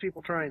whole bunch of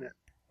people trying it.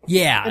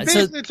 Yeah. And So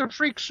basically, it's a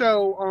freak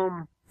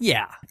show.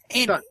 yeah.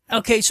 And Done.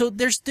 okay, so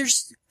there's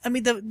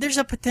there's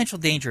a potential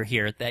danger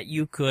here that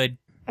you could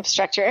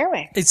Obstruct your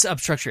airway. it's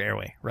obstruct your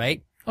airway,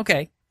 right?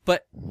 Okay.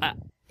 But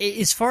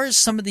as far as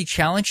some of the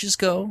challenges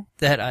go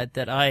that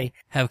I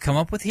have come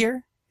up with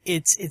here,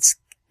 it's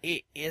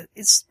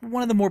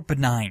one of the more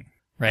benign.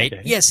 Right?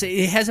 Okay. Yes,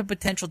 it has a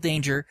potential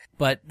danger,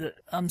 but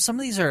some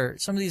of these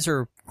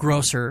are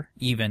grosser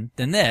even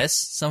than this.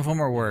 Some of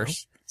them are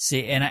worse.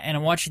 See, and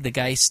I'm watching the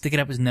guy stick it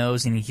up his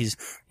nose and he's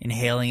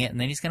inhaling it, and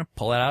then he's gonna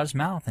pull it out of his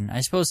mouth. And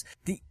I suppose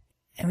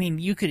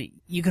you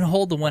can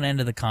hold the one end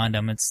of the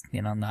condom. It's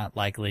not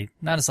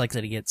as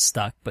likely to get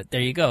stuck. But there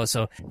you go.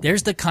 So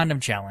there's the condom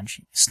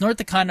challenge. Snort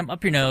the condom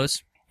up your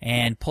nose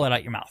and pull it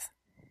out your mouth.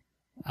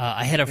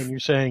 I had And you're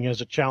saying as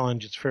a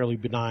challenge, it's fairly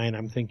benign.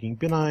 I'm thinking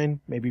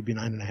benign, maybe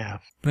benign and a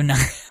half. benign.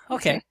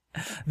 Okay.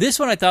 This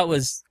one I thought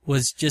was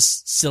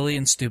just silly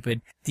and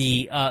stupid.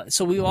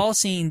 So we've all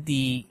seen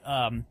the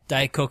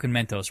Diet Coke and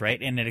Mentos,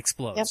 right? And it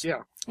explodes.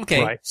 Yeah.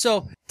 Okay. Right.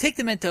 So take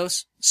the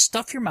Mentos,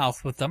 stuff your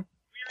mouth with them,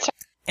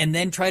 and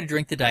then try to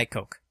drink the Diet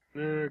Coke.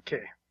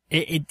 Okay.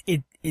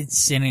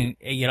 It's in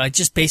it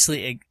just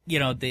basically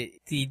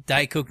the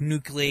Diet Coke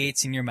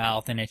nucleates in your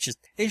mouth, and it's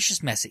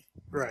just messy.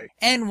 Right.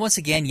 And once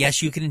again,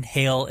 yes, you can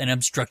inhale and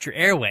obstruct your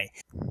airway.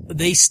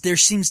 There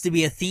seems to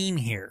be a theme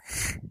here.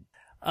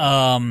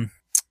 And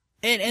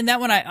that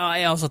one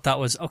I also thought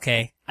was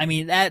okay. I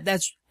mean, I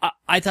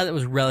thought it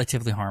was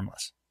relatively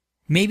harmless.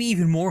 Maybe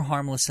even more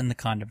harmless than the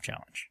condom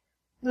challenge.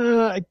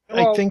 I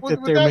Well, think with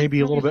that there that, may be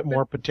a when little you bit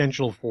more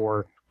potential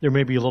for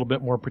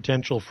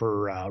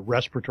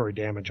respiratory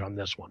damage on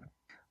this one.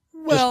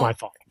 Just Well, my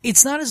thought.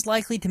 it's not as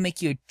likely to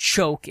make you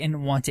choke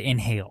and want to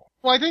inhale.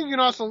 Well, I think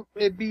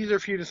it'd be easier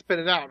for you to spit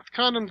it out. If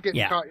condoms getting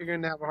Yeah. caught, you're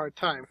going to have a hard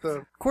time. So,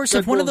 Of course,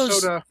 Red if one of Bull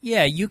those, soda.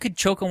 you could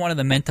choke on one of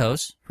the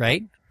Mentos,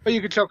 right? but you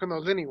could choke on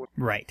those anyway.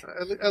 Right.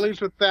 At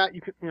least with that,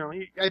 you could,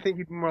 I think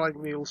you'd be more likely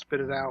to be able to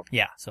spit it out.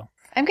 Yeah. So.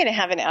 I'm going to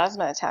have an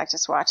asthma attack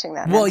just watching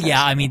that. Well, Mentos.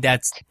 yeah. I mean,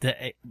 that's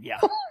yeah.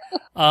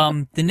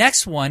 The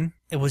next one,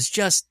 it was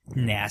just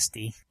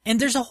nasty, and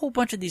there's a whole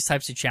bunch of these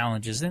types of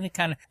challenges, and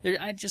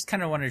I just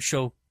kind of wanted to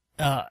show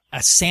a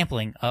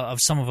sampling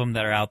of some of them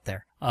that are out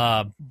there.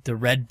 The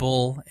Red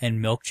Bull and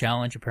milk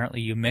challenge.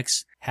 Apparently, you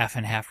mix half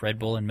and half Red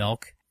Bull and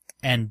milk,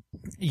 and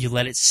you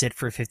let it sit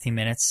for 15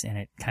 minutes, and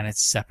it kind of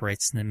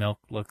separates, and the milk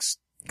looks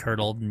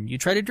curdled, and you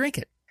try to drink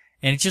it,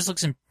 and it just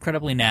looks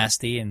incredibly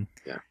nasty. And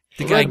Yeah.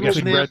 the So guy Red Bull's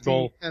guessing Red nasty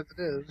Bull- as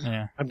it is.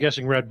 yeah, I'm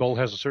guessing Red Bull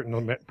has a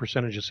certain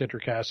percentage of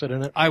citric acid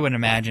in it, I would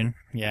imagine,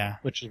 yeah,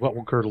 which is what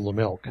will curdle the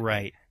milk.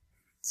 right.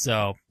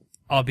 So,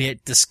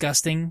 albeit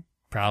disgusting,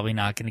 probably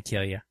not going to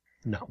kill you.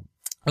 No.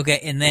 Okay,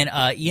 and then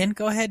Ian,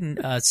 go ahead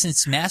and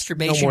since No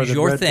masturbation more is than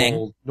your Red thing,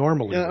 Bull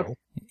normally Yeah. will.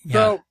 yeah,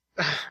 So,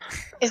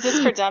 Is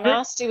this for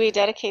dumbass? Do we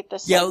dedicate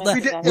this? Yeah, segment let-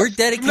 to we dumbass? we're from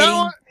dedicating. now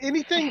on,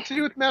 anything to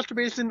do with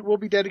masturbation will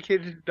be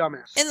dedicated to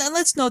dumbass. And then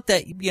let's note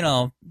that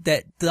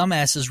that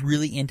dumbass is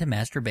really into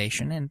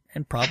masturbation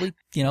and probably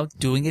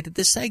doing it at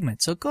this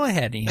segment. So go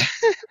ahead, Ian.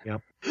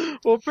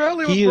 Well,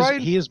 apparently with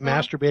He is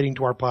Brian, masturbating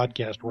to our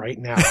podcast right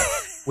now,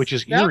 which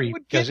is That eerie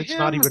would because get it's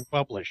not him- even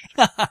published.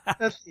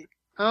 Let's see.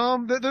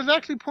 There's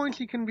actually points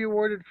he can be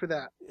awarded for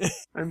that.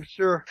 I'm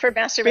sure. For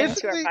masturbating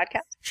to our Basically-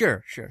 podcast?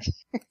 Sure.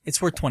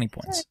 It's worth 20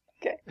 points.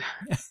 Okay.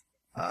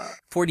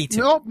 42.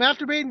 Nope,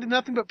 masturbating to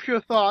nothing but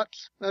pure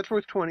thoughts. That's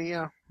worth 20,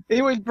 yeah.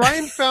 Anyways,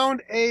 Brian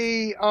found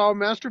a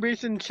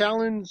masturbation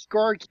challenge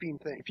guard scheme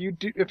thing. If you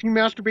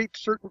masturbate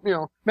to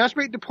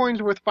masturbate to points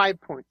are worth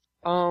 5 points.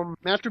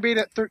 Masturbate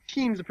at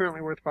 13 is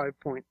apparently worth 5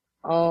 points.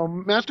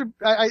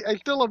 I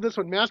still love this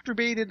one.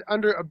 Masturbated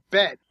under a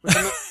bed.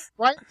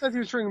 Brian says he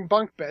was trying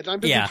bunk beds. I'm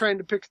busy Yeah. trying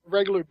to pick a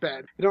regular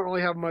bed. You don't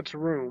really have much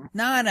room.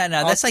 No.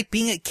 That's like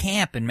being at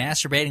camp and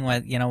masturbating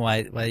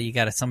while you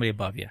got somebody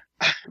above you.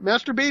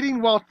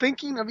 Masturbating while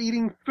thinking of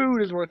eating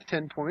food is worth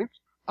 10 points.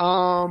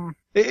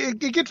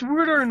 It gets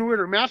weirder and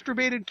weirder.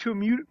 Masturbated to a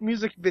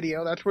music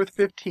video, that's worth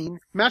 15.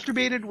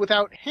 Masturbated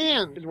without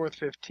hand is worth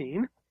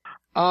 15.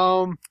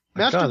 God,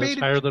 that's Masturbated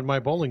higher than my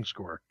bowling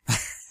score.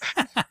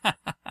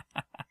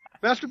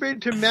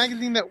 Masturbated to a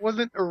magazine that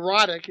wasn't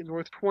erotic is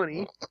worth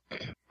 20.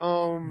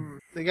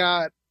 They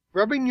got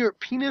Rubbing your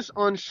penis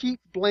on sheet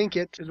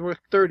blanket is worth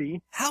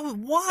 30. How?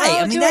 Why? Oh,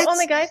 I mean, do that's...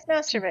 only guys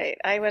masturbate?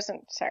 I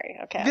wasn't sorry.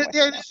 Okay. I'm with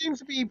Yeah, you. it seems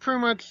to be pretty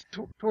much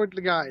toward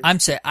the guys. I'm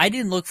saying I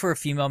didn't look for a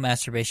female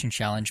masturbation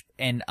challenge,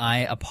 and I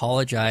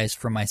apologize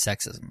for my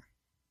sexism.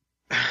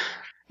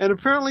 And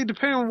apparently,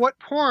 depending on what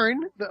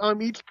porn,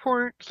 each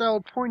style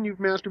of porn you've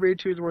masturbated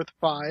to is worth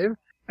 5.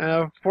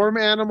 Farm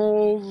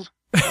animals,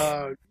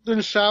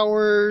 golden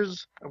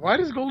showers. Why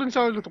does golden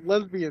showers with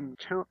lesbian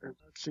count? That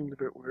seems a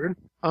bit weird.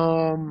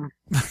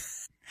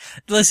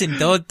 Listen,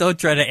 don't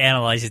try to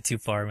analyze it too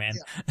far, man.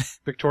 Yeah.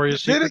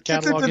 Victoria's Then Secret it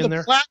gets catalog into in the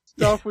there? black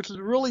stuff, which is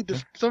really,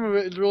 some of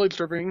it is really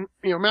disturbing.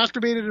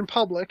 Masturbated in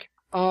public.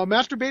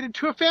 Masturbated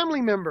to a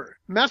family member.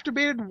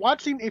 Masturbated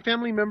watching a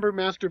family member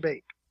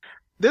masturbate.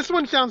 This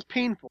one sounds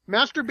painful.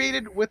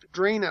 Masturbated with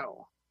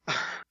Drano.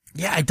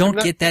 Yeah, I don't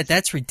get that.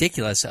 That's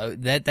ridiculous.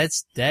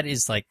 That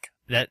is like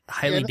that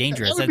highly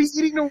dangerous. That would be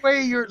eating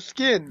away your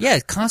skin. Yeah,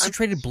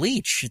 concentrated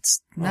bleach.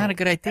 It's not a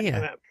good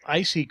idea.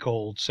 Icy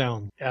cold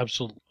sound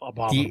absolutely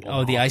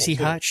abominable. The icy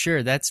too. hot?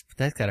 Sure, that's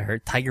gotta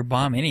hurt. Tiger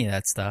bomb, any of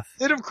that stuff.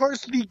 Then, of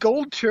course, the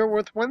gold tier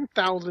worth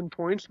 1,000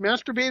 points.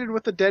 Masturbated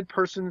with a dead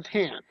person's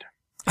hand.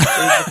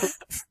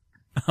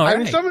 All I right.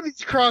 mean, some of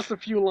these cross a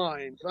few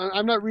lines.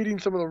 I'm not reading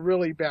some of the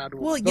really bad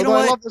ones. Well, you Although know I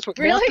what? love this one.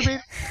 Really? Masturbated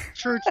in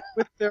church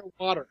with their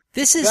water.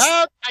 This is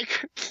That I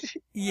could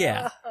see.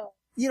 yeah.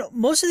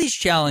 Most of these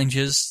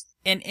challenges,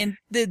 and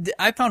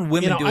I found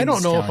women doing I don't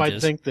these know if I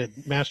challenges. think that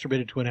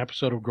masturbated to an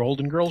episode of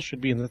Golden Girls should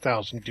be in the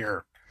 1,000 point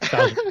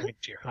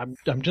tier.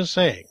 I'm just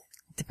saying.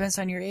 Depends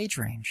on your age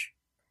range.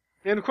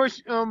 And of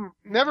course,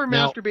 never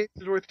Now- masturbate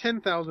is worth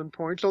 10,000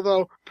 points.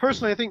 Although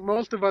personally, I think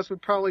most of us would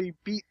probably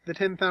beat the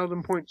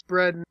 10,000 point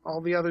spread and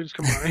all the others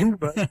combined.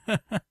 But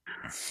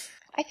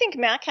I think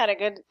Mac had a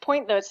good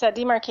point, though. It's that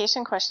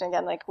demarcation question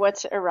again, like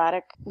what's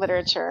erotic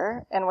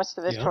literature and what's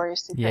the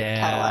Victoria's Secret Yeah.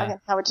 catalog, and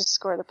how would you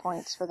score the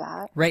points for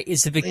that? Right?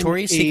 Is the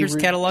Victoria's In Secret's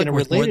catalog in a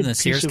worth more than related the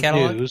Sears piece of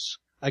catalog? news,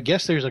 I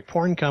guess there's a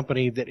porn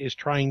company that is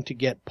trying to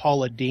get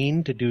Paula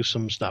Deen to do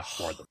some stuff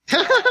for them.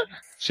 Well,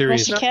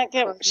 Seriously.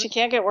 she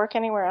can't get work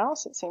anywhere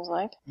else. It seems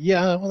like.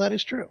 Yeah, well, that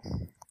is true.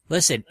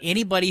 Listen,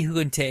 anybody who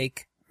can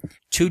take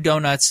 2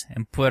 donuts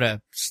and put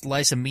a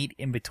slice of meat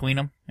in between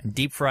them and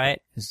deep fry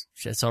it,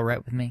 that's all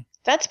right with me.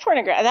 That's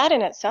pornographic. That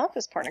in itself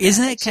is pornographic.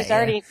 Isn't it? She's Yeah.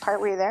 already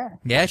partway there.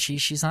 Yeah,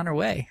 she's on her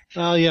way.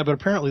 Yeah, but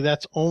apparently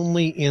that's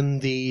only in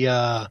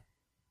the,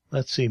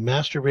 let's see,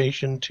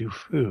 masturbation to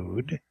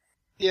food.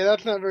 yeah,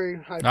 that's not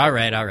very high. All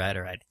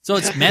right. So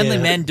it's manly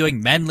Yeah. men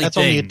doing manly That's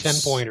things. only a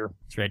 10-pointer.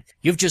 That's right.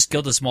 You've just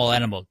killed a small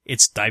animal.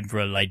 It's time for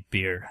a light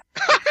beer.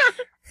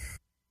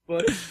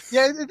 But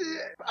yeah,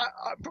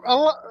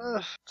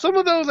 some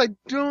of those I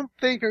don't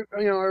think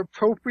are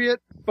appropriate.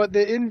 But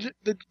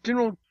the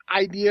general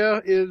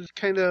idea is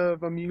kind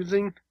of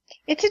amusing.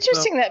 It's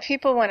interesting that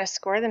people want to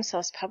score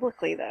themselves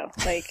publicly, though.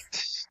 Like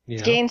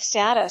Yeah. gain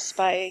status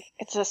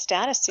it's a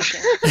status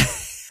seeking.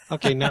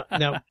 Okay,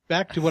 now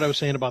back to what I was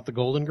saying about the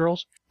Golden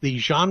Girls. The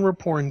genre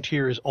porn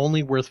tier is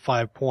only worth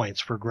 5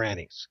 points for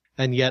grannies,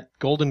 and yet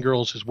Golden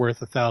Girls is worth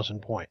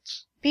 1,000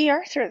 points. B.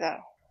 Arthur, though.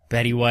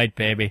 Betty White,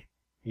 baby.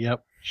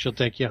 Yep, she'll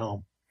take you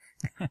home.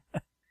 And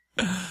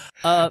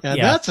Yeah.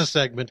 that's a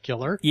segment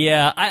killer.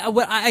 Yeah,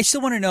 I still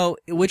want to know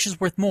which is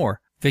worth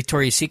more,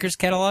 Victoria's Secret's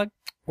catalog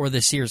or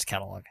the Sears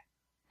catalog.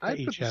 I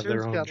They put each the have Sears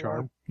their own catalog.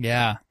 charm.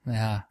 Yeah,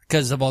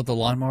 because of all the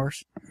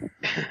lawnmowers.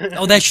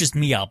 Oh, that's just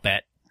me, I'll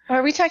bet.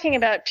 Are we talking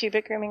about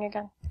pubic grooming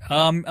again?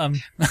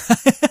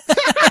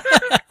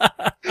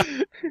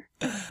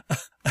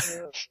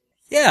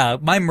 Yeah,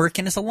 my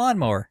Merkin is a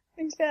lawnmower.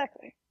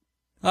 Exactly.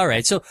 All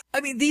right, so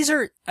I mean these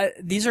are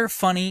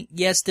funny.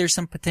 Yes, there's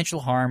some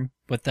potential harm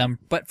with them,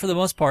 but for the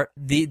most part,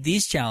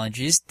 these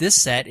challenges,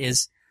 this set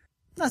is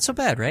not so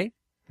bad, right?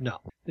 No,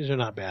 these are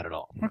not bad at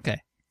all.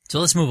 Okay, so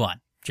let's move on,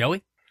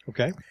 Joey.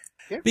 Okay.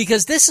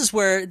 Because this is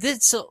where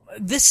this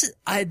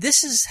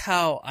is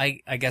how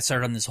I got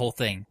started on this whole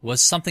thing,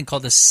 was something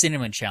called the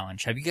Cinnamon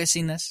Challenge. Have you guys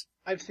seen this?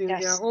 I've seen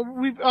Yes. it. Yeah. Well,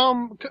 we've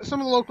some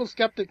of the local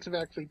skeptics have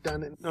actually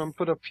done it.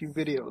 Put up a few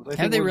videos. I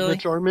think they it was really?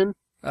 Rich Orman.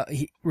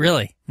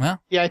 Really? Well,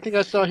 Yeah, I think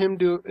I saw him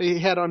he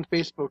had on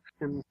Facebook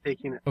him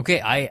taking it. okay,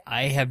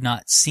 I have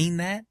not seen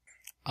that.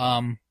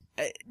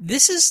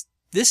 This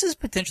is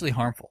potentially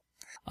harmful.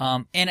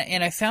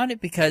 And I found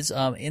it because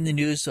in the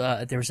news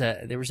there was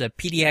a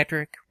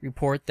pediatric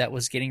report that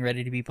was getting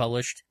ready to be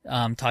published,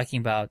 talking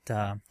about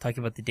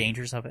the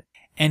dangers of it,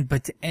 and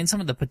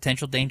some of the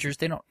potential dangers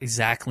they don't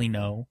exactly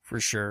know for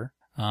sure,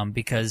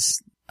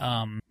 because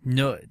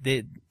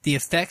the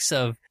effects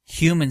of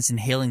humans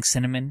inhaling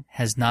cinnamon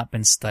has not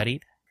been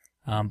studied,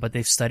 but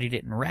they've studied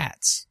it in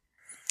rats.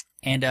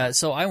 And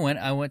so I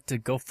went to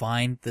go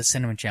find the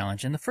Cinnamon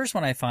Challenge, and the first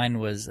one I find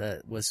was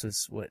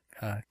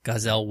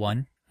Gazelle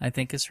 1, I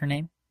think is her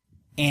name.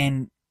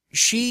 And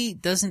she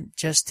doesn't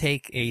just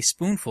take a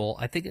spoonful.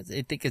 I think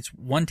it's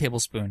 1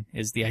 tablespoon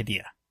is the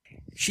idea.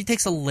 She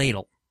takes a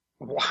ladle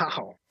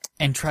Wow.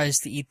 and tries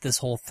to eat this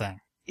whole thing.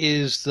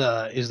 Is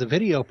the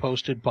video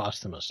posted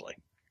posthumously?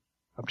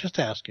 I'm just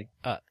asking.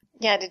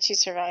 Yeah, did she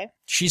survive?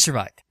 She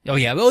survived. Oh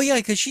yeah,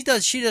 because she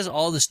does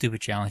all the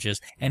stupid challenges,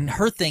 and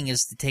her thing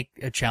is to take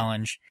a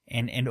challenge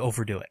and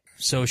overdo it.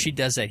 So she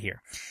does that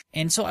here.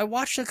 And so I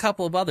watched a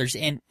couple of others,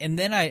 and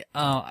then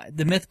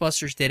the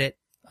Mythbusters did it.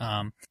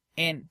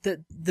 And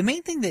the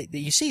main thing that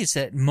you see is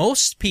that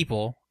most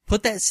people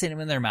put that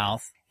cinnamon in their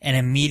mouth and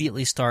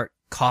immediately start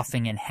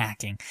coughing and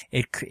hacking.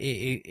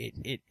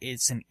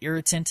 It's an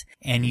irritant,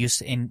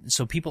 and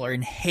so people are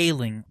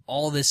inhaling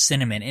all this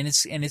cinnamon, and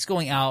it's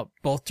going out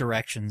both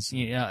directions.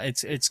 You know,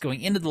 it's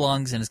going into the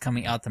lungs and it's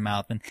coming out the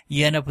mouth, and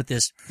you end up with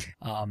this,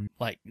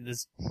 like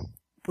this.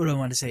 What do I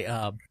want to say?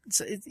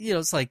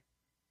 It's like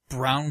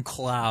brown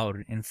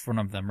cloud in front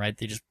of them, right?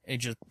 It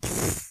just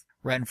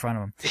right in front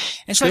of them.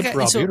 And so good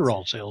for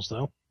albuterol sales,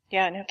 though.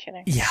 Yeah, no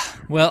kidding. Yeah.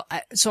 Well,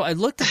 so I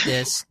looked at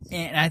this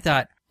and I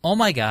thought, oh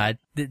my God,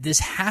 this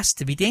has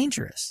to be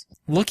dangerous.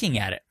 Looking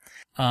at it.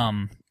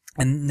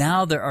 And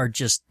now there are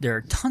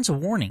tons of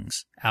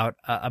warnings out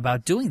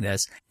about doing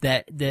this,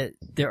 that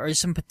there is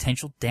some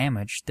potential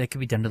damage that could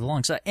be done to the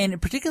lungs.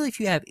 And particularly if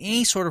you have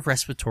any sort of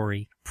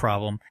respiratory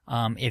problem,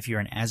 if you're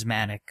an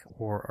asthmatic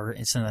or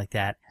something like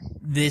that,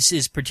 this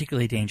is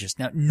particularly dangerous.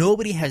 Now,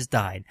 nobody has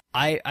died.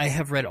 I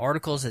have read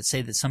articles that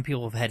say that some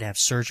people have had to have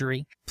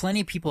surgery.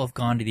 Plenty of people have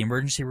gone to the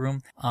emergency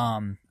room.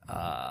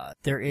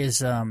 There is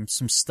some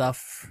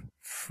stuff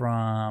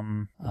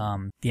from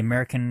the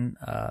American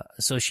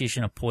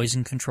Association of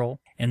Poison Control,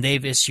 and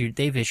they've issued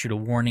a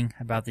warning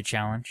about the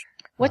challenge.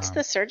 What's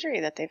the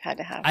surgery that they've had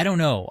to have? I don't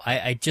know.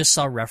 I just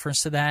saw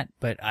reference to that,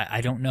 but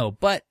I don't know.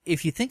 But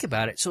if you think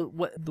about it,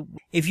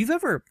 if you've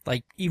ever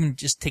even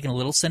just taken a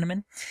little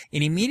cinnamon,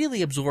 it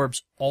immediately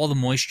absorbs all the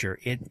moisture.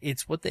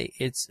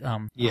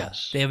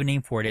 Yes. They have a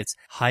name for it. It's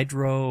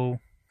hydro.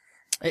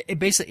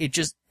 It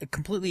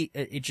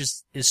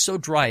just is so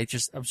dry, it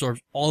just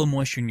absorbs all the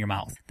moisture in your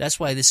mouth. That's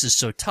why this is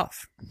so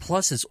tough.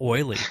 Plus, it's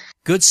oily.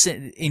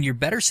 And your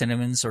better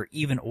cinnamons are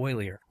even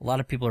oilier. A lot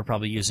of people are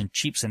probably using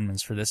cheap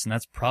cinnamons for this, and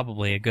that's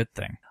probably a good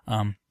thing.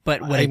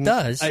 But what it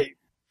does.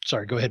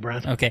 Sorry, go ahead,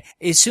 Brian. Okay.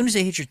 As soon as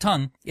it hits your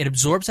tongue, it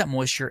absorbs that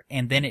moisture,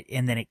 and then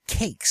it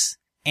cakes.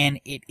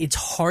 And it's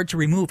hard to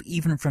remove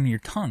even from your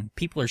tongue.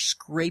 People are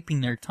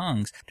scraping their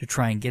tongues to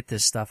try and get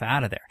this stuff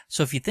out of there.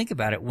 So if you think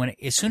about it,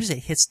 as soon as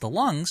it hits the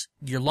lungs,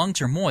 your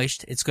lungs are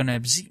moist. It's going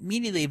to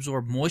immediately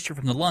absorb moisture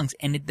from the lungs,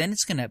 and then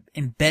it's going to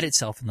embed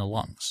itself in the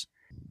lungs.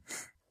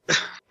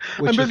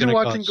 I'm busy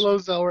watching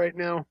Glozell right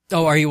now.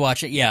 Oh, are you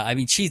watching? Yeah, I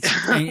mean she's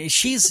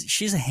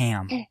a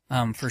ham,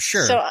 for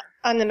sure. So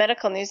on the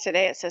medical news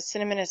today, it says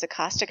cinnamon is a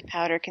caustic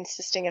powder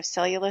consisting of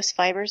cellulose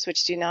fibers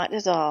which do not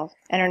dissolve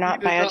and are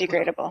not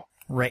biodegradable.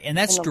 Right, and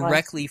that's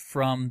directly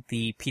from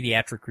the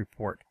pediatric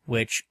report,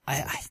 which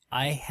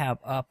I have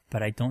up,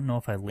 but I don't know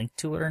if I linked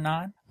to it or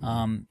not.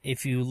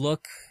 If you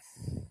look,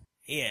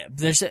 yeah,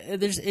 the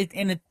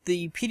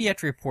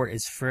pediatric report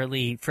is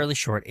fairly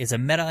short. It's a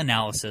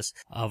meta-analysis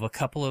of a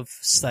couple of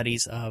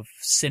studies of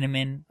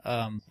cinnamon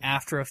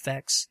after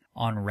effects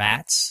on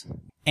rats,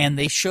 and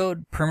they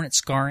showed permanent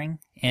scarring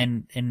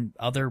and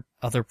other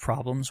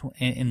problems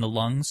in the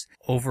lungs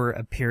over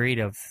a period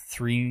of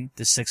 3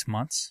 to 6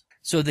 months.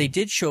 So they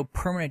did show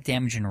permanent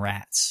damage in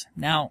rats.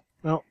 Now,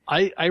 well,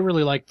 I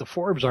really like the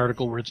Forbes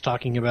article where it's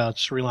talking about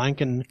Sri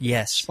Lankan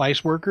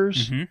spice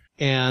workers,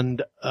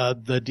 and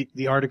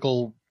the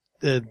article,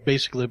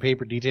 basically the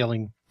paper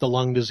detailing the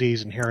lung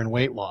disease and hair and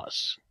weight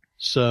loss.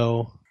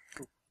 So,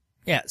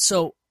 yeah.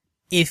 So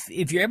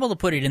if you're able to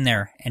put it in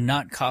there and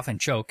not cough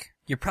and choke,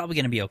 you're probably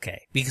going to be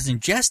okay, because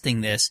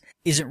ingesting this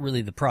isn't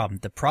really the problem.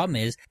 The problem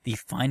is the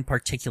fine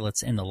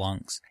particulates in the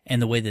lungs and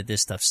the way that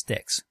this stuff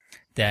sticks.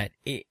 That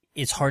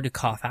it's hard to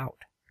cough out.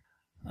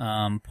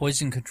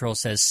 Poison Control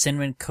says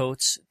cinnamon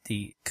coats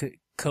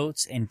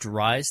and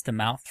dries the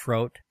mouth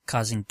throat,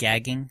 causing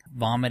gagging,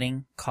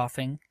 vomiting,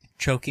 coughing,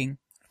 choking,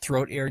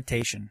 throat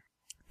irritation.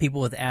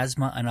 People with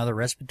asthma and other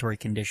respiratory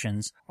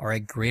conditions are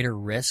at greater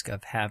risk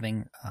of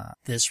having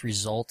this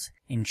result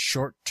in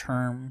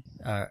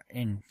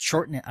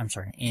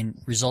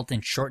result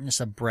in shortness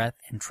of breath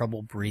and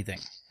trouble breathing.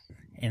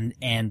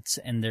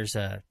 And there's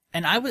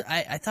and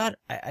I thought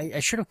I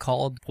should have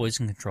called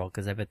Poison Control,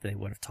 because I bet they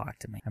would have talked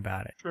to me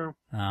about it. Sure.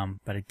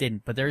 But it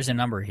didn't. But there's a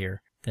number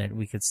here that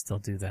we could still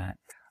do that.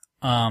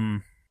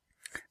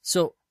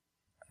 So,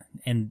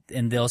 and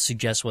they'll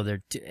suggest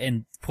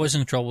and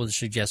Poison Control will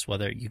suggest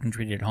whether you can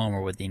treat it at home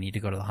or whether you need to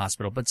go to the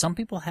hospital. But some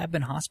people have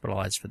been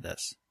hospitalized for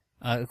this,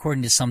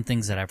 according to some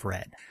things that I've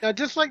read. Now,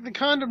 just like the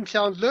condom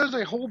challenge, there's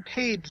a whole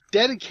page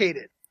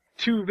dedicated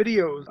to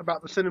videos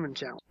about the cinnamon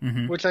challenge,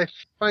 which I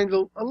find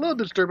a little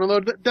disturbing,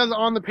 although it does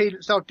on the page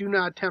itself, do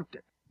not attempt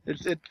it.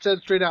 It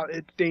says straight out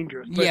it's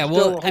dangerous. But yeah,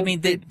 well, I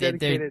mean, they're at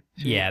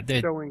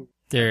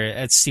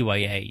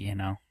CYA, you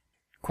know.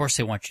 Of course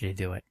they want you to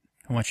do it.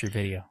 They want your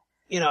video.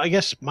 You know, I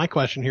guess my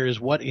question here is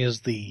what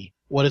is the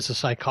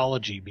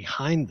psychology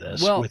behind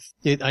this? Well,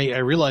 I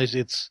realize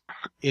it's.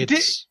 Did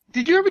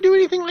you ever do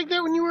anything like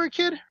that when you were a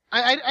kid?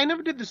 I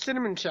never did the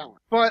cinnamon challenge,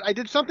 but I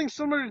did something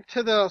similar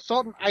to the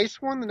salt and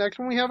ice one, the next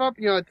one we have up.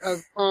 You know,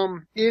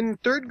 in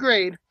 3rd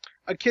grade,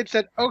 a kid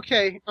said,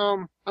 "Okay,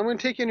 I'm going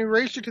to take an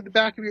eraser to the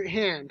back of your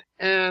hand,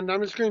 and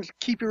I'm just going to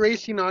keep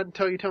erasing on it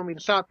until you tell me to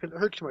stop because it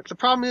hurts too much. The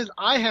problem is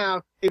I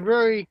have a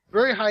very,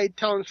 very high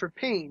tolerance for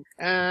pain,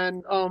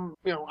 and,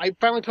 I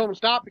finally told him to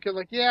stop because,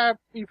 like, yeah,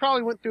 you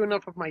probably went through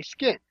enough of my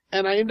skin.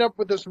 And I ended up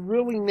with this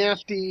really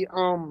nasty,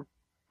 I'm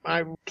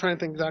trying to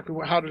think exactly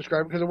how to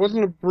describe it because it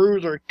wasn't a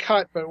bruise or a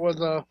cut, but it was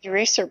a...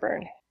 Eraser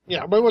burn.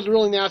 Yeah, but it was a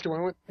really nasty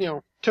one.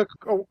 It took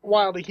a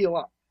while to heal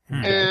up.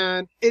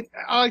 And like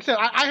I said,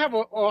 I have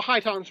a high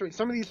tolerance rate.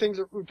 Some of these things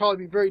would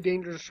probably be very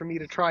dangerous for me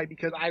to try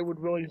because I would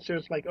really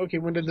just like, okay,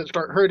 when does it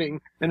start hurting?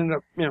 And end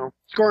up,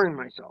 scoring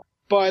myself.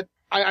 But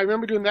I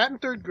remember doing that in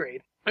 3rd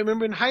grade. I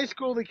remember in high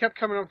school they kept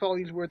coming up with all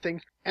these weird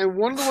things. And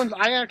one of the ones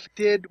I actually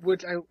did,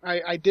 which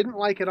I didn't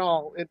like at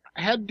all, it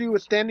had to do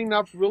with standing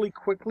up really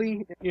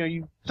quickly.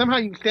 You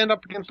stand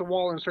up against a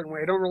wall in a certain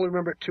way. I don't really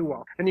remember it too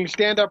well. And you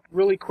stand up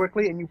really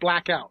quickly and you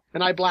black out.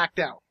 And I blacked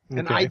out.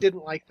 And I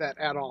didn't like that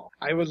at all.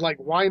 I was like,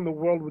 why in the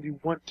world would you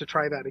want to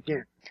try that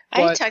again?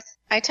 I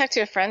talked to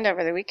a friend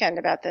over the weekend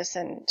about this,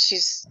 and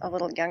she's a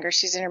little younger.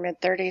 She's in her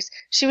mid-30s.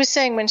 She was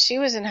saying when she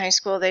was in high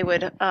school, they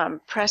would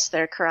press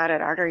their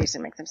carotid arteries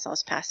and make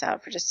themselves pass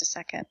out for just a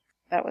second.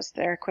 That was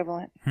their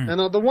equivalent. And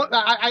the one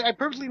I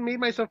purposely made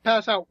myself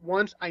pass out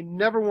once. I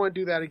never want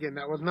to do that again.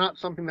 That was not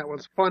something that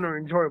was fun or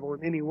enjoyable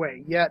in any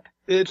way. Yet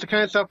it's the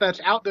kind of stuff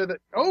that's out there that,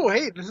 oh,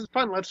 hey, this is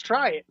fun. Let's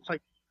try it. It's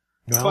like,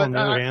 well, on the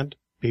other hand,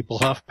 people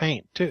huff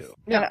paint too.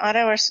 Yeah.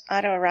 And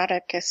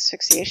autoerotic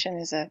asphyxiation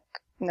is a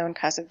known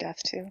cause of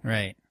death too.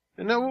 Right.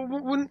 And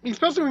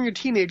especially when you're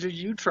teenagers,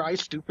 you try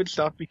stupid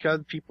stuff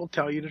because people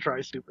tell you to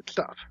try stupid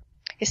stuff.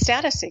 It's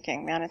status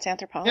seeking, man. It's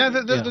anthropology.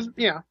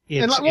 Yeah.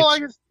 It's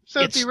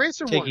the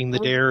eraser taking one. the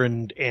dare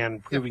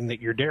and proving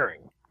that you're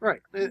daring. Right.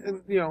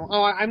 And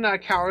I'm not a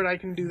coward. I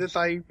can do this.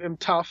 I am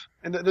tough.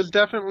 And there's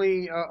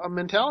definitely a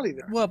mentality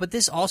there. Well, but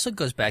this also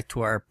goes back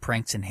to our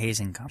pranks and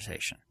hazing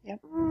conversation. Yep.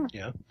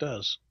 Yeah, it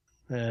does.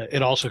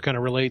 It also kind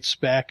of relates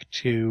back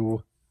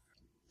to,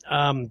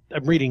 I'm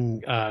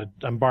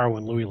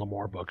borrowing Louis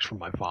L'Amour books from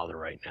my father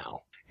right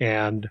now.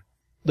 And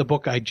the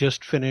book I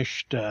just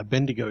finished,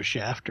 Bendigo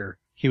Shafter,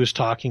 he was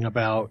talking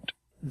about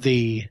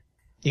the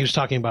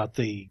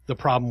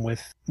problem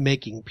with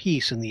making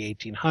peace in the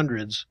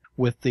 1800s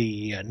with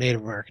the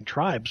Native American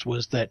tribes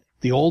was that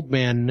the old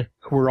men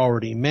who were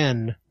already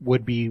men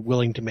would be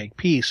willing to make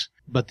peace,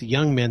 but the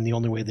young men, the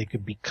only way they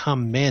could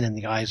become men in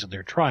the eyes of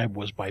their tribe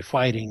was by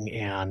fighting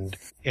and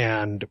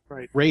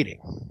raiding.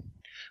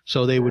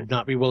 So they would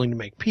not be willing to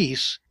make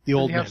peace. The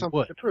old men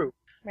would. To prove.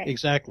 Right.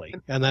 Exactly.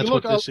 And that's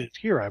what this is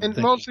here, I'm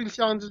thinking. Most of these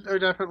challenges are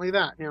definitely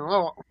that.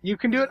 You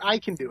can do it, I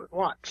can do it.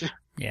 Watch.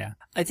 Yeah.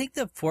 I think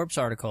the Forbes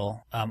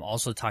article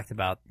also talked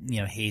about,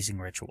 hazing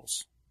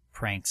rituals,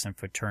 pranks, and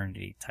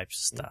fraternity types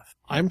of stuff.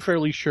 I'm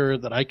fairly sure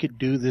that I could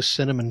do this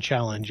cinnamon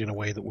challenge in a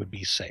way that would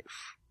be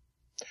safe.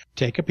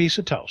 Take a piece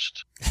of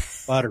toast,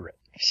 butter it.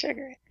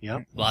 Sugar.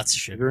 Yep. Lots of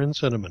sugar and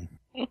cinnamon.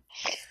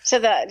 So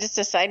just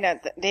a side note,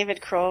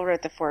 David Kroll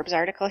wrote the Forbes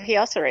article. He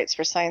also writes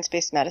for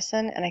Science-Based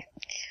Medicine, and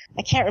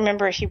I can't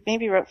remember if he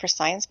maybe wrote for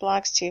Science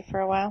Blogs too for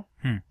a while.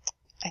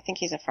 I think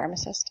he's a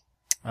pharmacist.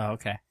 Oh,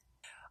 okay.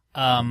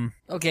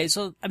 Okay,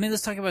 so,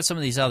 let's talk about some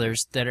of these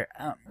others that are,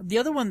 the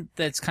other one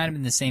that's kind of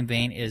in the same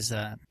vein is,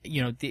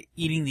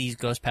 eating these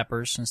ghost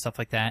peppers and stuff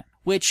like that,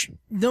 which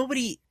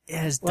nobody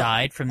has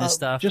died from this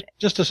stuff.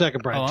 Just a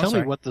second, Brian.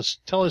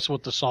 Tell us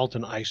what the salt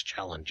and ice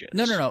challenge is.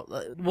 No.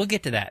 We'll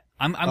get to that.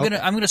 I'm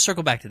gonna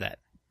circle back to that.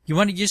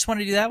 You just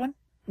want to do that one?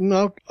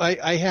 No,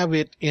 I have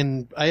it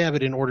in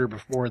order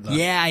before the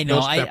I know.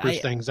 ghost peppers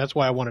things. That's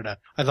why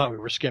I thought we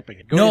were skipping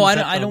it.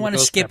 I don't want to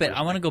skip it.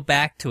 I want to go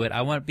back to it.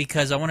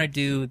 Because I want to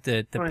do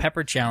the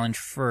pepper challenge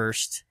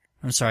first.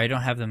 I'm sorry, I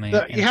don't have them in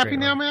you happy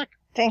now, Mac?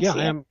 Thanks. Yeah,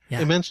 I am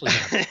immensely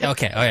happy.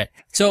 Okay, all right.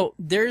 So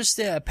there's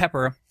the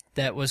pepper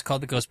that was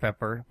called the ghost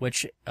pepper,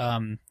 which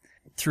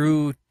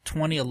through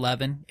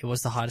 2011 it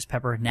was the hottest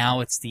pepper.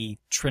 Now it's the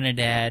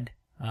Trinidad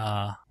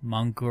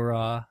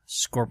Mangura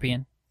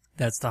Scorpion.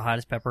 That's the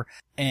hottest pepper.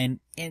 And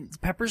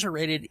peppers are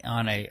rated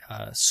on a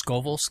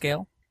Scoville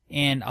scale.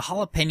 And a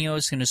jalapeno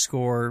is going to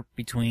score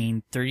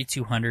between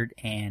 3,200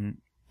 and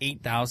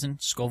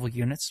 8,000 Scoville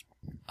units.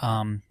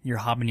 Your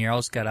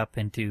habanero's got up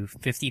into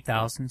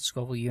 50,000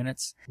 Scoville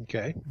units.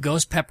 Okay.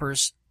 Ghost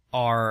peppers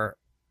are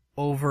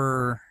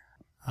over,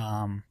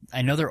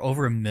 I know they're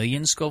over 1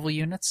 million Scoville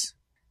units.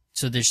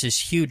 So there's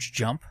this huge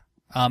jump.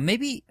 I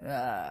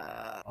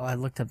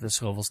looked up the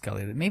Scoville scale.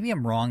 Maybe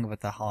I'm wrong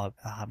about the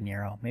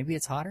habanero. Maybe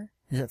it's hotter.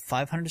 Is it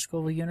 500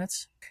 Scoville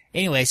units?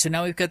 Anyway, so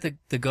now we've got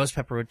the ghost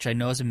pepper, which I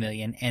know is 1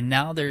 million, and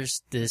now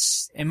there's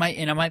this. It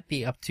might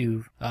be up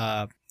to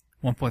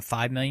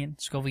 1.5 million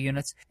Scoville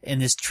units,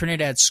 and this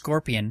Trinidad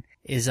Scorpion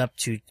is up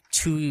to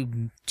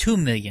 2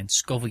 million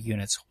Scoville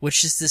units,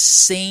 which is the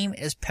same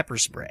as pepper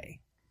spray.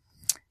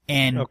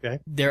 And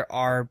there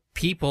are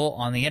people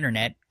on the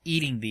internet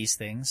eating these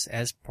things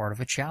as part of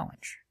a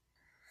challenge.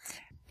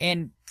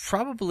 And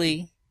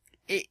probably,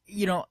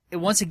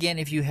 once again,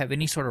 if you have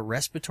any sort of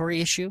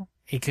respiratory issue,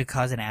 it could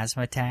cause an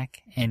asthma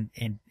attack, and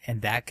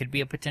that could be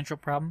a potential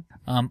problem.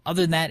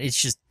 Other than that,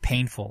 it's just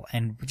painful.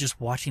 And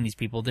just watching these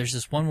people, there's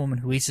this one woman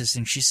who eats this,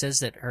 and she says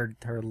that her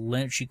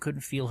she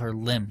couldn't feel her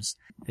limbs.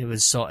 It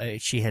was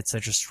she had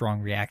such a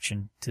strong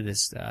reaction to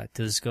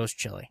this ghost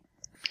chili.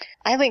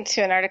 I linked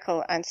to an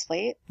article on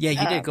Slate. Yeah,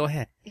 you did. Go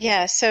ahead.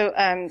 Yeah, so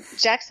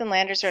Jackson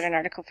Landers wrote an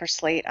article for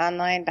Slate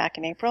Online back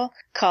in April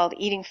called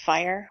Eating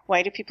Fire.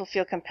 Why do people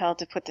feel compelled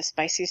to put the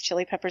spiciest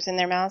chili peppers in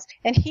their mouths?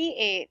 And he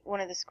ate one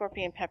of the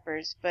scorpion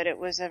peppers, but it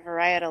was a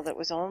varietal that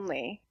was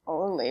only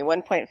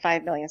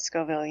 1.5 million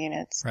Scoville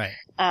units.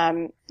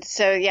 Right.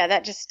 So yeah,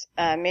 that just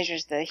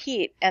measures the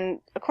heat. And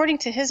according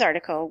to his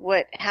article,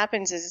 what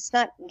happens is it's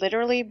not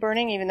literally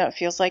burning, even though it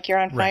feels like you're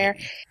on fire.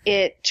 Right.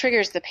 It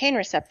triggers the pain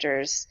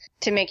receptors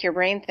to make your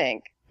brain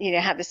think,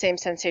 have the same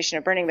sensation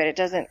of burning, but it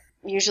doesn't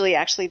usually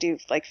actually do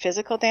like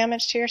physical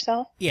damage to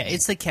yourself. Yeah,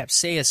 it's the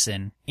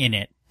capsaicin in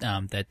it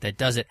that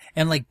does it.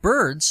 And like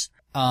birds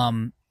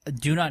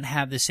do not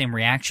have the same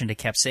reaction to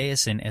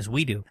capsaicin as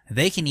we do.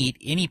 They can eat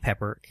any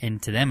pepper,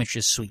 and to them it's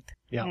just sweet.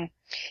 Yeah. Mm.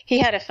 He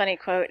had a funny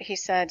quote. He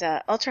said,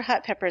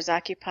 ultra-hot peppers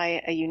occupy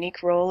a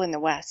unique role in the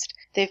West.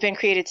 They've been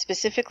created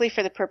specifically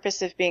for the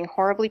purpose of being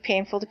horribly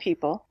painful to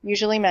people,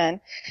 usually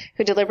men,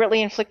 who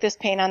deliberately inflict this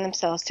pain on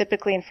themselves,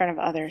 typically in front of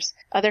others.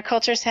 Other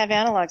cultures have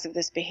analogs of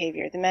this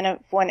behavior. The men of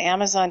one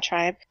Amazon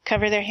tribe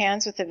cover their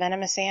hands with the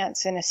venomous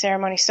ants in a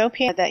ceremony so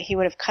painful that he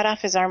would have cut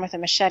off his arm with a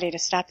machete to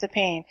stop the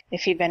pain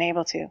if he'd been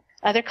able to.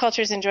 Other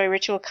cultures enjoy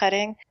ritual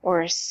cutting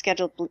or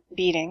scheduled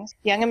beatings.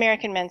 Young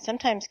American men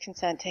sometimes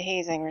consent to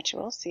hazing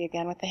rituals, see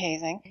again with the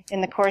hazing,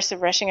 in the course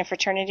of rushing a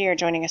fraternity or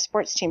joining a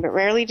sports team, but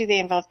rarely do they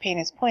involve pain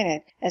as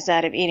pointed as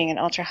that of eating an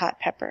ultra-hot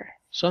pepper.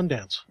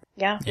 Sundance.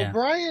 Yeah. Yeah.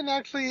 Brian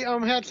actually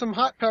had some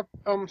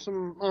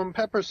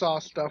pepper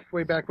sauce stuff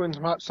way back when,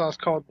 some hot sauce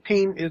called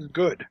Pain is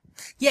Good.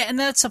 Yeah, and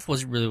that stuff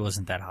really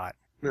wasn't that hot.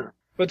 No.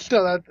 But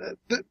still,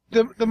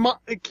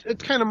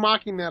 it's kind of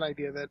mocking that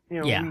idea that,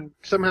 we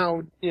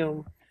somehow,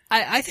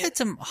 I've had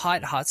some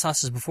hot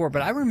sauces before,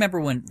 but I remember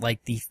when,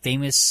 like, the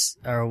famous,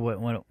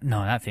 no,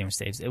 not Famous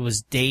Dave's, it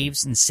was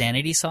Dave's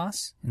Insanity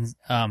Sauce.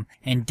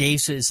 And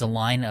Dave's is a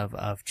line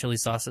of chili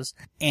sauces.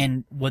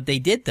 And what they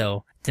did,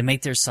 though, to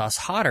make their sauce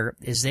hotter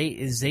is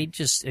they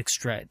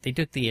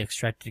took the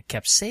extracted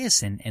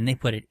capsaicin and they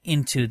put it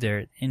into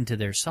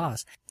their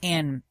sauce.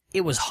 And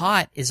it was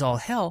hot as all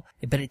hell,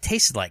 but it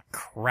tasted like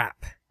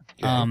crap.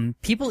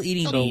 People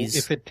eating these.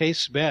 If it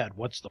tastes bad,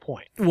 what's the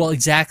point? Well,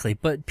 exactly.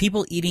 But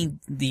people eating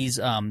these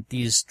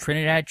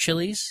Trinidad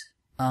chilies,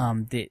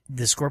 the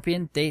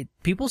scorpion,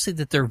 people say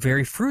that they're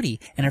very fruity.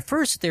 And at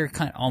first they're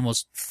kind of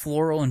almost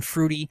floral and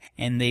fruity,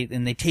 and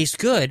they taste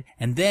good.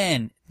 And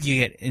then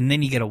you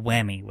get a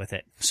whammy with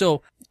it.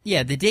 So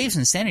yeah, the Dave's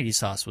Insanity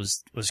Sauce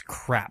was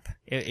crap.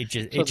 It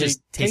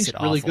just tasted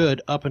awful. Really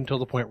good up until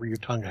the point where your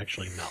tongue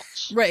actually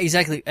melts. Right,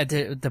 exactly. At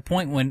the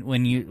point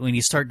when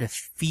you start to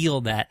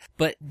feel that,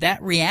 but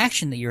that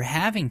reaction that you're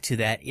having to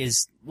that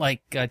is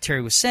like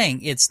Terry was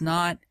saying, it's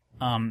not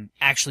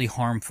actually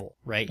harmful,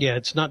 right? Yeah,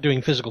 it's not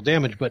doing physical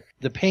damage, but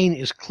the pain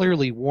is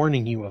clearly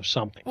warning you of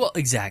something. Well,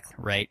 exactly,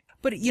 right.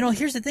 But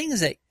here's the thing: is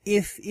that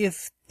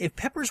if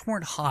peppers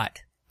weren't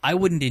hot, I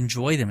wouldn't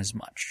enjoy them as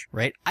much,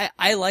 right?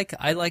 I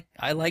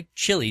like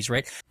chilies,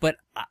 right? But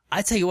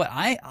I tell you what,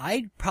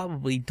 I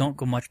probably don't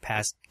go much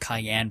past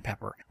cayenne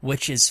pepper,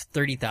 which is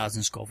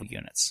 30,000 Scoville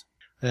units.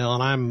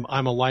 Well, and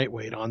I'm a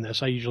lightweight on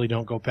this. I usually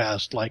don't go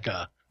past like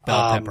a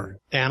bell pepper.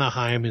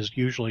 Anaheim is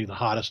usually the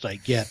hottest I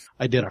get.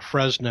 I did a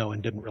Fresno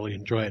and didn't really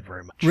enjoy it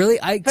very much. Really?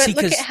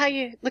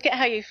 Look at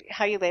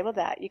how you labeled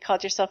that. You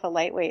called yourself a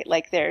lightweight.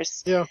 Like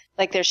there's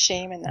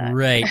shame in that.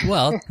 Right.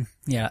 Well,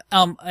 yeah.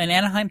 An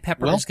Anaheim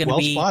pepper is going to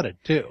be well spotted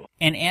too.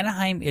 And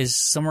Anaheim is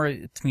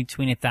somewhere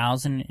between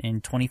 1,000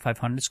 and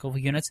 2,500 Scoville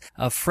units.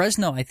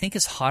 Fresno, I think,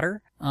 is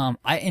hotter.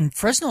 And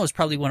Fresno is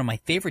probably one of my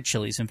favorite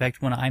chilies. In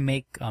fact, when I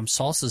make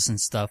salsas and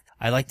stuff,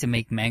 I like to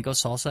make mango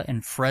salsa,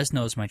 and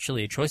Fresno is my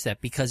chili of choice. That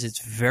because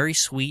it's very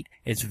sweet,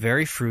 it's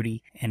very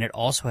fruity, and it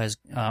also has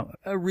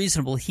a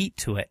reasonable heat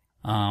to it.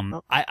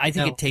 I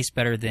think it tastes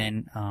better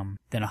than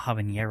a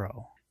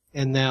habanero.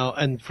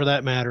 And for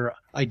that matter,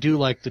 I do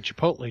like the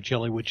Chipotle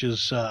chili, which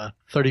is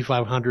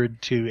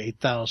 3,500 to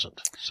 8,000.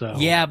 So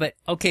yeah, but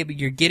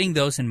you're getting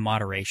those in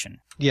moderation.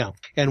 Yeah,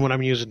 and when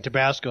I'm using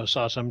Tabasco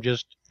sauce, I'm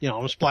just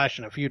I'm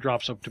splashing a few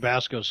drops of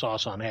Tabasco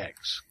sauce on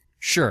eggs.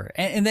 Sure,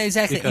 and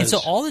exactly. Because,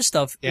 and so all this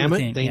stuff, damn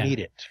it, they need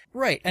it.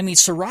 Right. I mean,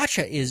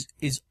 sriracha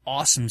is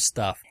awesome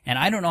stuff, and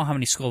I don't know how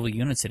many Scoville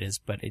units it is,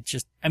 but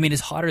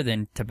it's hotter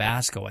than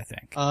Tabasco, I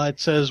think. It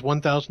says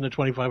 1,000 to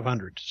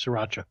 2,500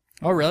 sriracha.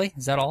 Oh, really?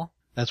 Is that all?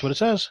 That's what it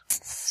says.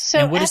 So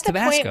and what at is the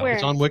Tabasco? point where,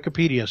 it's on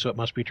Wikipedia, so it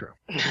must be true.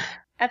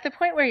 At the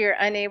point where you're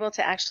unable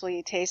to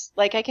actually taste,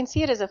 like I can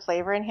see it as a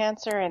flavor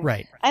enhancer, and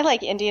right. I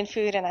like Indian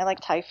food and I like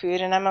Thai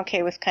food, and I'm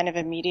okay with kind of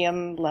a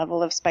medium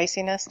level of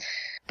spiciness.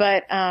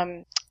 But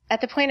at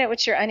the point at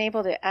which you're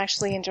unable to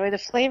actually enjoy the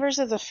flavors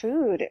of the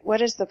food,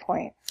 what is the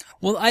point?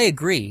 Well, I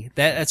agree.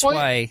 That's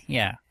why,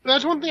 yeah.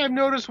 That's one thing I've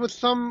noticed with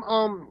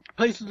some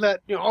places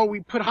that we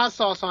put hot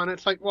sauce on it.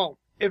 It's like, well,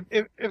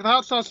 if the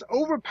hot sauce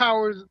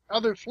overpowers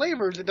other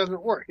flavors, it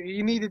doesn't work.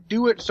 You need to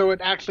do it so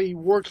it actually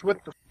works with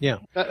the. Yeah.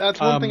 That's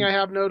one thing I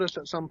have noticed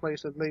at some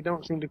places. They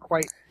don't seem to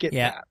quite get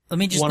that. Let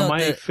me just one of note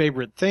my that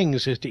favorite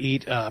things is to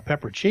eat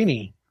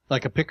pepperoncini,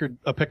 like a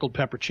pickled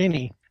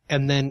pepperoncini,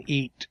 and then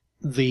eat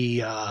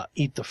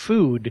the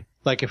food.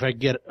 Like if I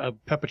get a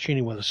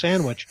pepperoncini with a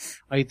sandwich,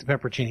 I eat the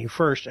pepperoncini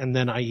first, and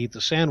then I eat the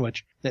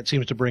sandwich. That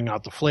seems to bring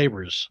out the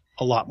flavors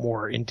a lot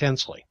more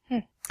intensely.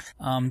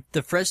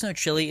 the Fresno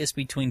chili is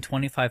between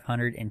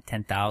 2,500 and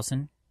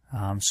 10,000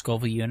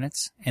 Scoville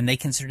units, and they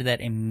consider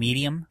that a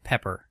medium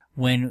pepper.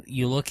 When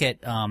you look at,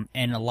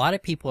 and a lot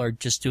of people are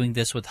just doing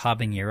this with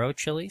habanero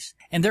chilies,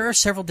 and there are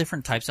several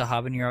different types of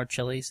habanero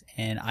chilies,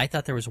 and I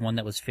thought there was one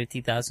that was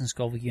 50,000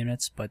 Scoville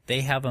units, but they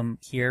have them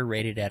here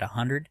rated at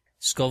 100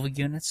 Scoville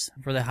units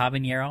for the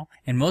habanero,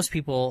 and most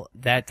people,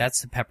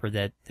 that's the pepper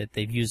that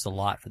they've used a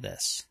lot for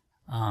this.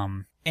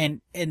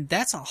 And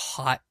that's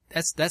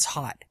that's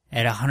hot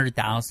at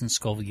 100,000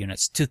 Scoville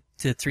units to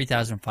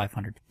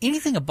 3,500.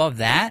 Anything above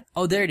that,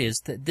 oh, there it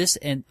is. The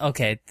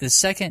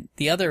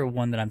other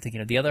one that I'm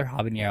thinking of, the other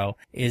habanero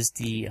is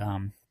the,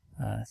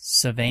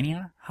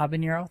 Savania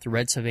habanero, the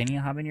red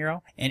Savania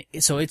habanero. And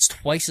so it's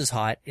twice as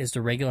hot as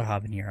the regular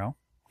habanero.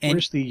 And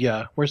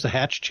where's the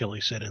Hatch chili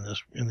sit in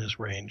this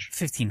range?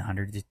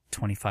 1,500 to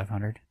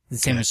 2,500. The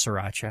same as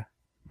sriracha.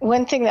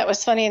 One thing that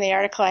was funny in the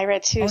article I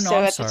read too. Oh no,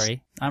 I'm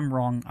sorry. I'm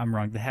wrong.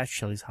 The Hatch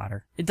chili's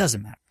hotter. It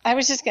doesn't matter. I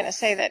was just going to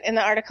say that in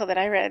the article that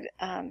I read,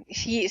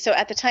 so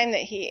at the time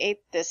that he ate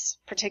this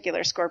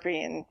particular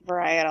scorpion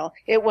varietal,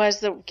 it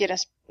was the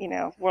Guinness,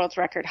 world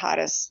record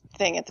hottest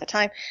thing at the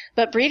time.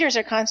 But breeders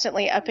are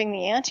constantly upping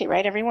the ante,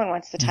 right? Everyone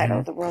wants the title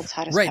of the world's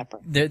hottest pepper.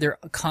 Right. They're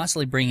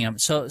constantly bringing them.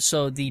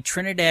 So the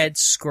Trinidad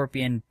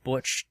Scorpion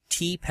Butch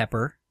Tea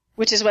Pepper,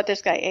 which is what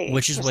this guy ate.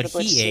 Which is what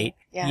he ate.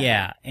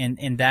 Yeah. And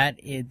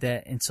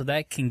so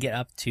that can get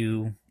up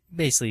to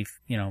basically,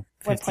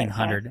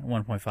 1,500,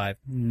 1.5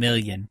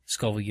 million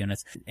Scoville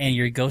units. And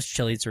your ghost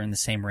chilies are in the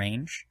same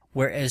range.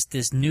 Whereas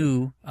this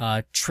new,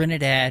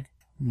 Trinidad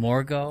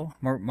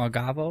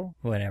Morgavo,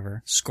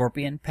 whatever,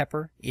 scorpion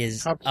pepper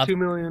is up to 2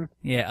 million.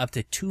 Yeah, up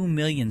to 2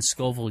 million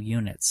Scoville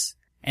units.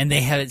 And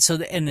they have it,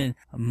 and the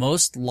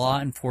most law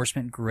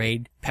enforcement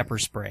grade pepper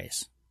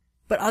sprays.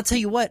 But I'll tell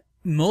you what,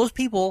 most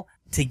people,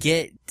 to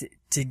get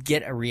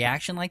a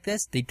reaction like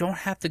this, they don't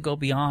have to go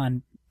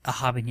beyond a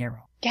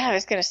habanero. Yeah, I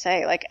was going to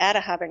say, like, at a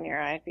habanero,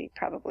 I'd be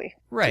probably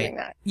doing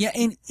that. Yeah,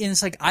 and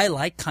it's like, I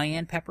like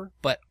cayenne pepper,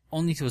 but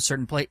only to a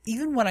certain place.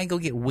 Even when I go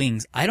get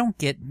wings, I don't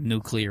get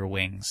nuclear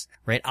wings,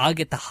 right? I'll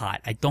get the hot.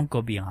 I don't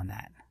go beyond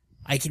that.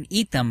 I can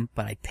eat them,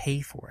 but I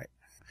pay for it.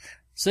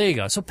 So there you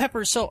go. So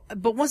pepper,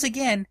 but once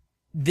again,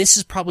 this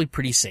is probably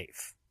pretty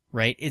safe,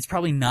 right? It's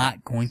probably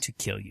not going to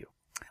kill you.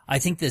 I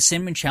think the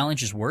cinnamon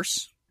challenge is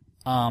worse.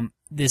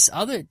 The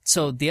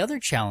other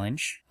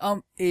challenge,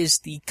 is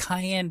the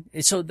cayenne,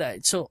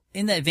 so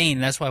in that vein,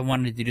 that's why I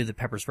wanted to do the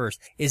peppers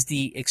first, is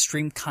the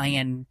extreme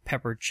cayenne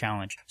pepper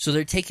challenge. So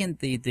they're taking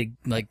the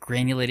like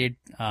granulated,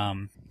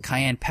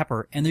 cayenne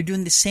pepper, and they're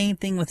doing the same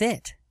thing with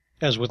it.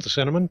 As with the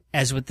cinnamon?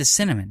 As with the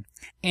cinnamon.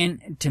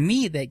 And to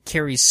me, that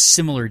carries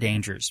similar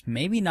dangers.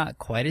 Maybe not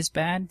quite as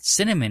bad.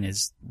 Cinnamon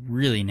is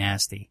really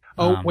nasty.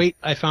 Oh, wait,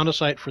 I found a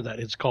site for that.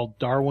 It's called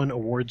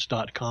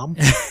DarwinAwards.com.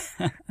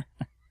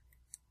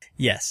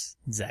 Yes,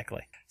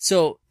 exactly.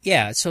 So,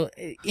 yeah,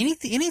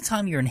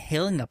 anytime you're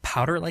inhaling a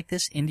powder like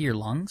this into your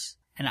lungs,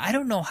 and I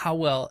don't know how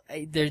well,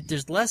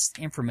 there's less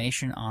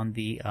information on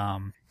the,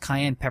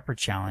 cayenne pepper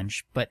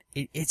challenge, but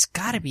it's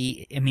gotta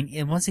be,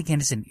 once again,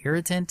 it's an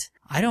irritant.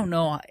 I don't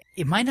know,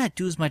 it might not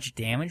do as much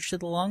damage to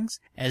the lungs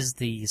as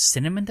the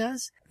cinnamon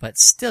does, but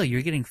still,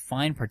 you're getting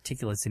fine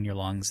particulates in your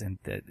lungs, and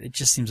it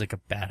just seems like a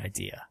bad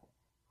idea.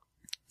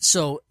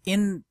 So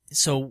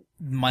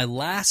my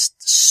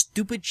last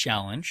stupid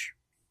challenge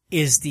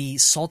is the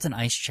salt and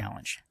ice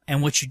challenge.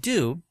 And what you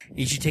do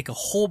is you take a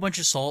whole bunch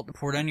of salt,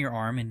 pour it on your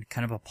arm in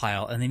kind of a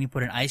pile, and then you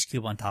put an ice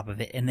cube on top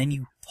of it, and then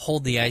you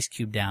hold the ice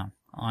cube down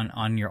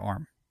on your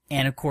arm.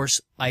 And of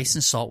course, ice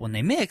and salt, when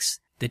they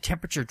mix, the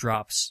temperature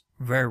drops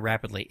very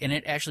rapidly, and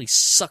it actually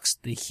sucks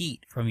the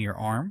heat from your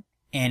arm.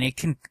 And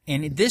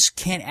this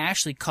can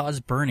actually cause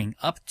burning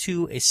up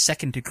to a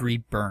 2nd degree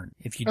burn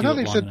if you do it long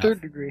enough. I thought they said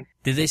 3rd degree.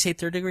 Did they say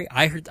 3rd degree?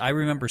 I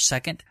remember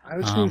 2nd. I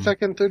was seeing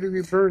 2nd, 3rd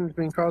degree burns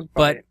being caused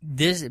by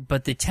it.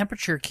 But the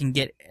temperature can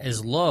get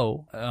as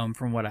low,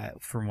 from what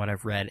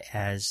I've read,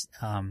 as,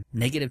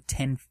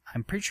 -10,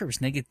 I'm pretty sure it was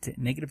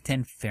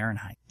 -10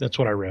 Fahrenheit. That's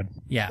what I read.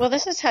 Yeah. Well,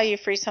 this is how you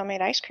freeze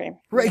homemade ice cream.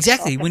 Right,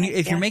 exactly.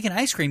 If you're making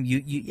ice cream,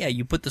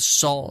 you put the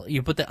salt,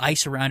 you put the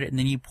ice around it, and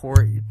then you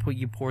pour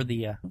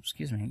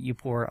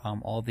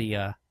all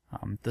the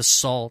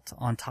salt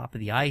on top of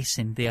the ice,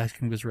 and the ice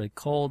cream goes really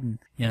cold, and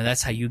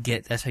that's how you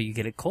get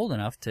it cold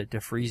enough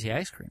to freeze the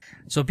ice cream.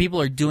 So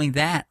people are doing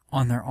that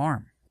on their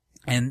arm.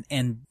 And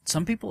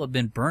some people have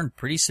been burned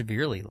pretty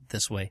severely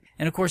this way.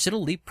 And of course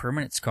it'll leave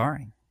permanent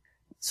scarring.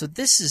 So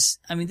this is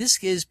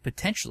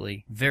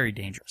potentially very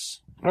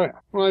dangerous. All right.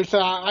 Well,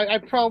 I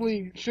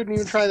probably shouldn't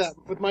even try that.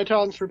 With my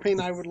tolerance for pain,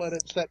 I would let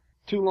it set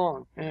too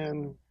long.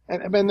 And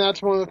And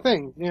that's one of the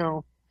things,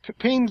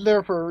 pain's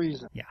there for a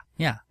reason.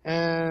 Yeah.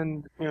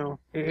 And,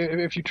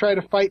 if you try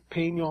to fight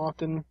pain, you'll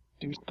often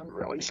do something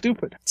really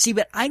stupid. See,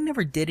 but I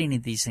never did any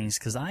of these things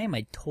because I am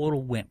a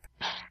total wimp.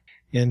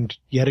 And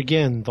yet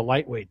again, the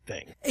lightweight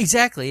thing.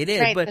 Exactly, it is.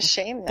 Right, but the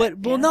shame.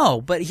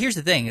 No. But here's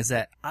the thing: is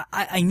that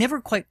I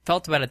never quite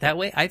felt about it that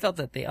way. I felt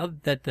that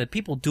the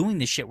people doing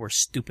this shit were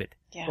stupid.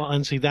 Yeah. Well,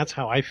 and see, that's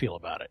how I feel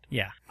about it.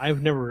 Yeah. I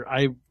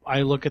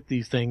look at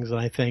these things and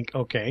I think,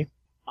 okay,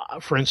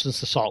 for instance,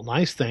 the salt and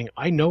ice thing.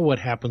 I know what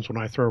happens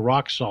when I throw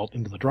rock salt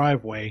into the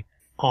driveway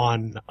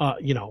on,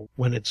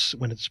 when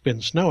it's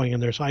been snowing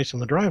and there's ice in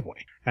the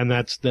driveway, and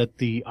that's that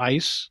the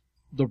ice.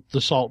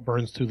 The salt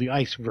burns through the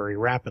ice very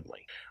rapidly.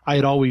 I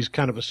had always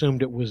kind of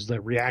assumed it was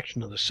the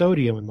reaction of the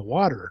sodium in the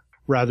water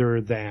rather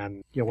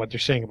than, what they're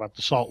saying about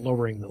the salt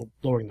lowering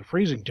the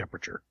freezing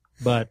temperature.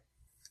 But,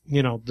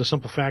 the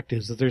simple fact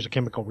is that there's a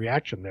chemical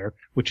reaction there,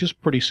 which is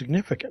pretty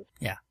significant.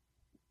 Yeah.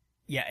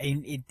 Yeah,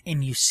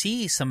 and you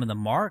see some of the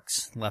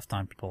marks left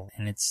on people,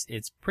 and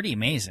it's pretty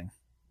amazing.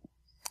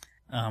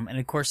 And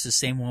of course, the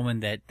same woman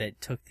that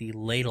took the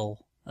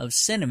ladle of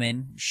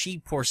cinnamon, she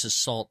pours the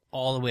salt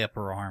all the way up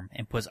her arm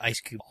and puts ice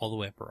cube all the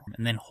way up her arm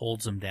and then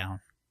holds them down.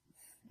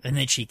 And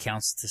then she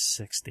counts to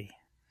 60.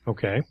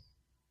 Okay.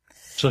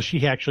 So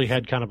she actually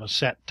had kind of a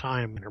set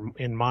time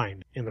in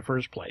mind in the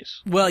first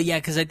place. Well, yeah,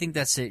 because I think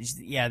that's it.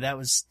 Yeah, that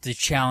was the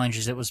challenge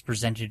as it was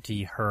presented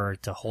to her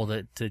to hold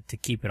it, to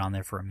keep it on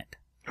there for a minute.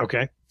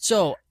 Okay.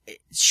 So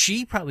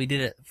she probably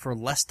did it for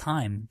less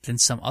time than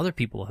some other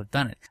people have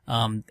done it.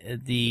 One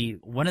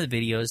of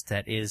the videos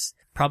that is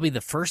probably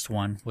the first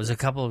one was a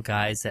couple of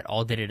guys that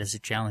all did it as a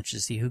challenge to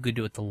see who could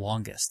do it the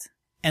longest.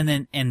 And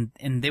then and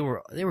they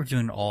were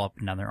doing it all up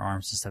and down their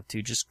arms and stuff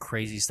too, just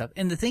crazy stuff.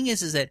 And the thing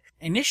is that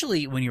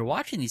initially when you're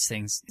watching these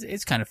things,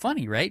 it's kind of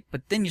funny, right?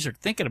 But then you start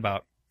thinking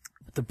about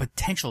the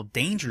potential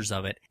dangers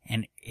of it,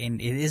 and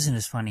it isn't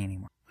as funny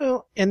anymore.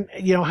 Well, and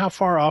how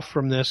far off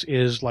from this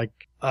is like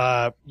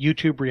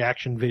YouTube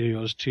reaction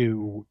videos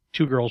to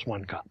Two Girls,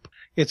 One Cup.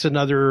 It's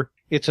another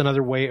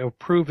way of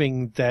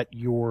proving that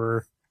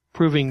your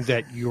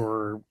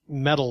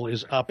metal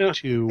is up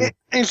to.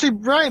 And see,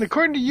 Brian,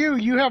 according to you,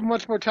 you have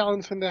much more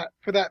talents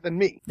for that than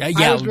me. Yeah,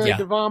 I was ready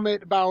to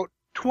vomit about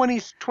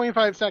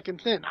 25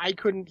 seconds in. I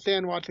couldn't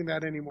stand watching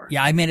that anymore.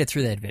 Yeah, I made it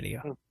through that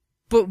video.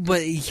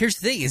 But here's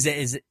the thing: is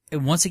that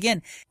once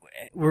again,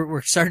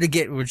 we're starting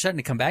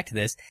to come back to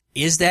this.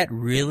 Is that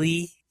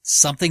really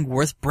something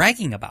worth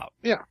bragging about?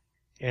 Yeah.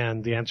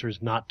 And the answer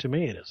is not to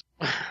me. It is.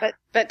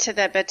 But to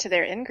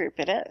their in-group,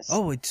 it is.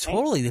 Oh, it's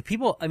totally. The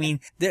people, I mean,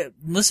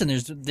 listen,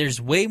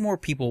 there's way more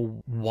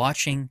people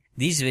watching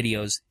these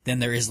videos than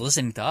there is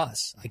listening to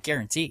us. I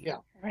guarantee. Yeah.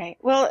 Right.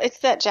 Well, it's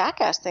that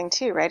Jackass thing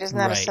too, right? Isn't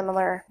that a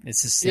similar?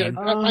 It's the same.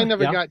 Yeah, I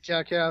never got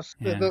Jackass.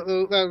 Yeah.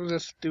 That was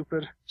just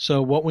stupid.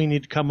 So what we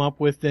need to come up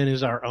with then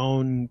is our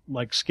own,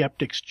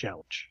 skeptics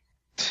challenge.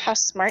 How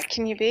smart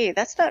can you be?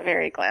 That's not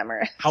very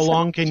glamorous. How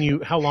long can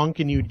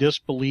you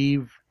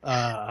disbelieve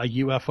a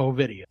UFO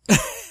video?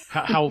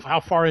 How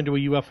far into a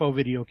UFO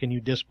video can you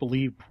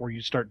disbelieve before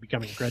you start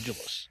becoming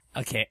credulous?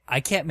 Okay,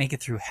 I can't make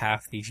it through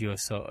half these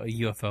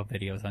UFO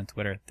videos on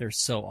Twitter. They're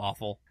so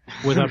awful.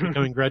 Without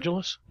becoming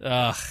credulous?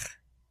 Ugh.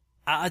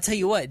 I'll tell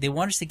you what, they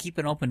want us to keep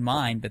an open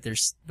mind,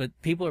 but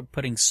people are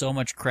putting so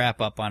much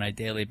crap up on a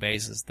daily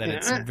basis that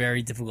it's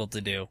very difficult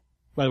to do.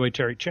 By the way,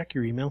 Terry, check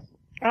your email.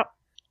 Oh,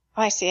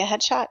 I see a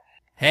headshot.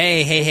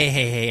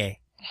 Hey.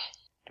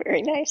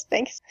 Very nice.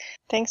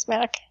 Thanks,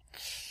 Mac.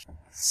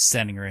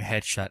 Sending her a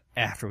headshot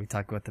after we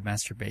talk about the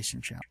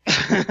masturbation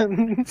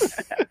challenge.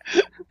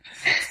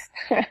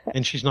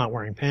 And she's not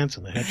wearing pants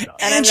in the headshot.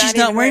 And she's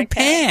not wearing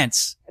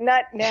pants.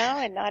 Not now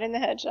and not in the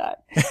headshot.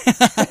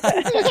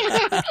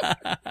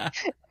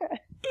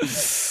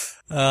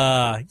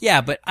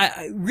 Yeah, but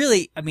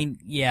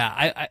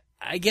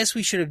I guess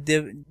we should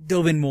have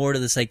dove in more to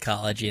the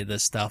psychology of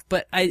this stuff,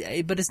 but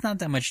it's not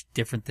that much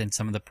different than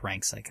some of the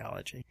prank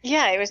psychology.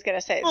 Yeah, I was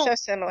gonna say it's so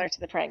similar to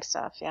the prank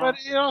stuff. Yeah, but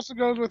it also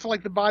goes with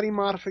the body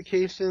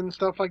modification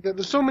stuff like that.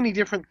 There's so many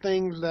different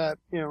things that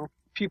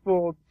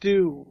people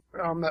do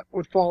that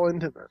would fall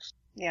into this.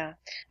 Yeah,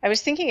 I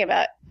was thinking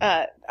about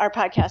our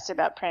podcast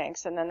about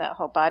pranks and then that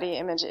whole body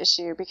image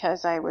issue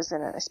because I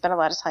spent a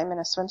lot of time in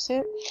a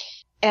swimsuit.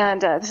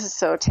 And this is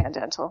so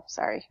tangential.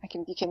 Sorry,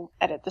 you can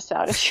edit this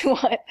out if you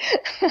want.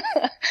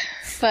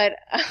 But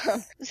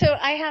so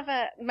I have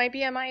my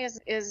BMI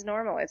is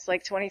normal. It's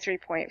like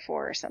 23.4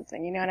 or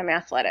something, and I'm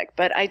athletic.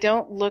 But I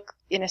don't look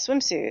in a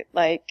swimsuit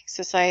like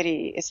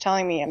society is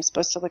telling me I'm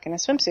supposed to look in a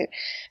swimsuit.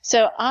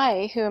 So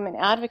I, who am an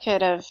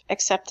advocate of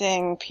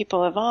accepting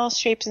people of all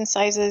shapes and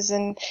sizes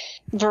and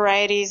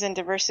varieties and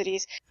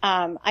diversities,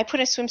 I put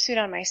a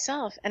swimsuit on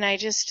myself, and I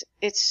just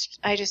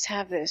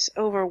have this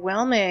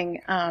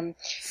overwhelming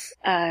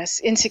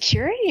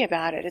insecurity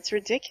about it. It's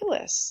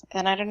ridiculous,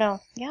 and I don't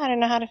know. Yeah, I don't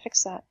know how to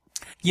fix that.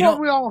 We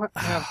all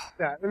have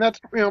that, and that's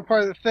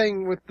part of the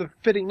thing with the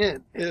fitting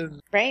in is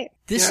right.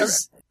 This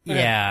is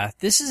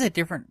a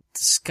different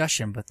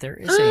discussion, but there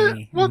is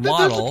a model.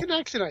 There's a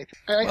connection. I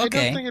don't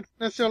think it's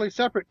necessarily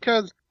separate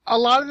because a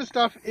lot of the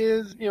stuff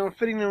is,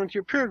 fitting in with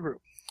your peer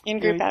group.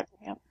 In-group out,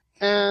 yeah.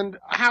 And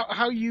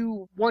how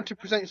you want to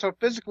present yourself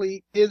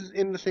physically is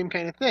in the same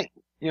kind of thing.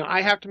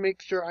 I have to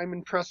make sure I'm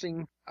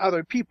impressing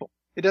other people.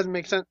 It doesn't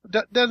make sense.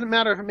 Doesn't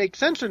matter if it makes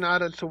sense or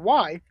not as to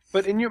why,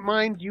 but in your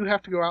mind, you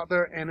have to go out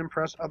there and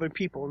impress other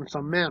people in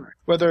some manner.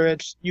 Whether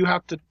it's you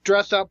have to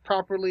dress up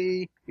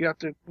properly, you have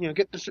to,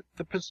 get the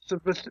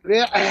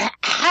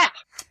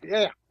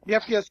yeah, you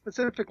have to get a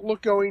specific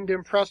look going to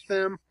impress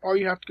them, or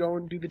you have to go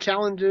and do the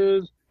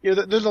challenges.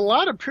 There's a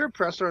lot of peer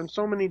pressure on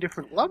so many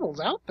different levels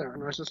out there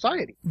in our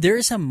society. There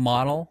is a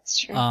model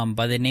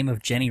by the name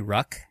of Jenny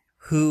Ruck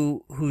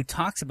who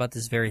talks about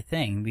this very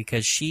thing,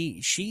 because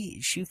she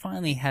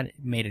finally had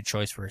made a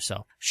choice for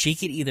herself. She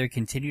could either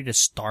continue to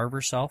starve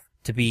herself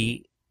to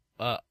be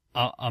a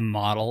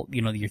model,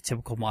 your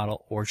typical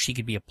model, or she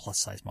could be a plus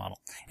size model.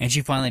 And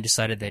she finally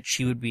decided that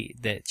she would be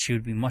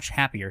much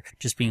happier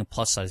just being a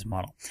plus size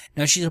model.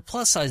 Now, she's a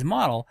plus size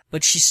model,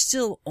 but she's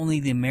still only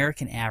the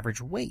American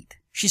average weight.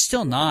 She's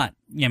still not,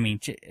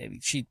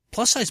 she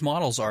plus size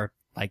models are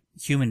like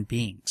human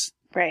beings.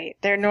 Right.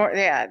 They're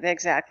yeah,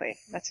 exactly.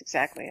 That's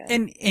exactly it.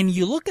 And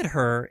you look at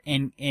her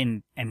and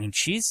I mean,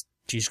 she's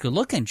good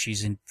looking.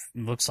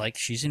 Looks like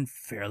she's in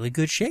fairly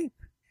good shape,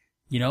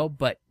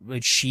 but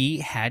she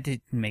had to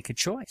make a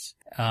choice.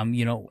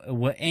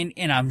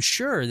 And I'm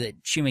sure that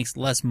she makes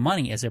less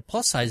money as a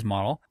plus size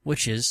model,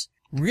 which is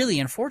really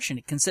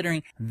unfortunate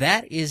considering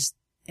that is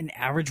an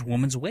average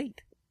woman's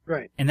weight.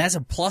 Right. And that's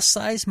a plus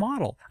size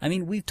model. I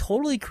mean, we've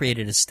totally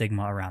created a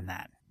stigma around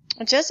that.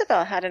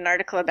 Jezebel had an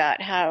article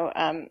about how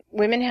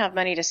women have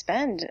money to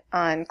spend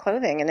on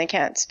clothing and they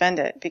can't spend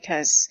it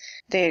because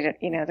there's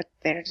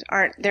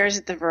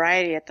the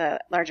variety at the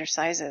larger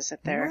sizes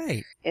that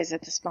there is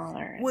at the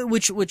smaller.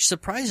 Which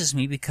surprises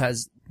me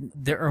because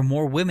there are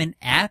more women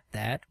at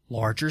that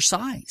larger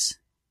size,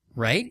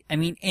 right? I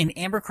mean, in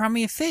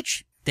Abercrombie and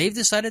Fitch, they've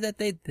decided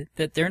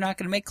that they're not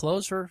going to make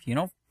clothes for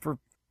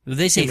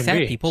they say human fat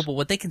beings. people, but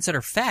what they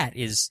consider fat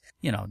is,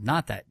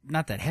 not that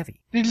heavy.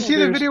 Did you see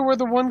the video where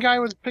the one guy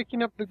was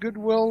picking up the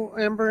Goodwill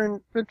Amber and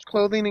Fitch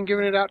clothing and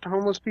giving it out to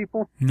homeless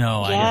people?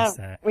 No, yeah, I missed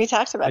that. We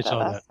talked about I that saw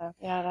last that. time.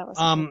 Yeah, that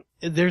was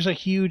there's a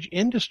huge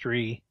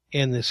industry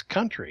in this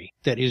country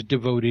that is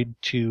devoted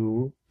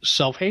to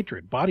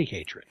self-hatred, body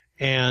hatred.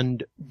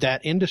 And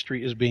that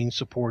industry is being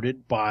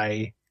supported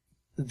by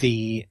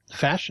the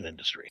fashion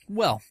industry.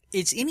 Well,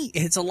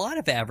 it's a lot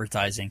of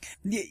advertising.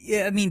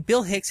 I mean,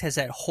 Bill Hicks has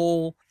that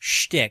whole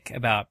shtick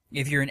about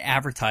if you're in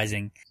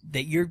advertising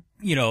that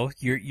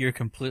you're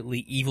completely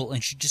evil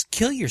and should just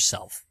kill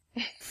yourself.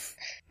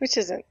 Which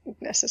isn't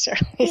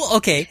necessarily. Well,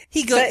 okay,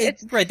 he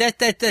goes right.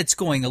 That's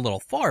going a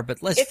little far,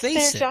 but let's face it.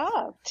 It's their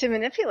job to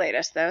manipulate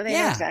us, though. They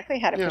know exactly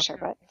how to push our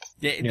buttons.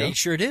 They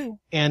sure do.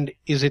 And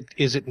is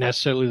it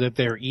necessarily that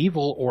they're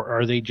evil, or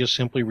are they just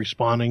simply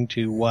responding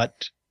to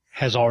what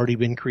has already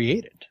been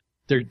created?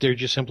 They're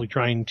just simply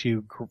trying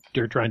to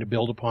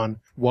build upon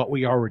what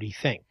we already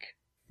think.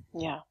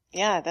 Yeah,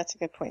 that's a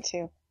good point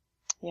too.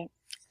 Yeah.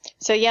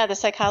 So the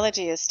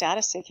psychology is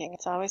status seeking.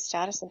 It's always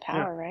status and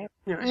power, right?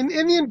 Yeah. In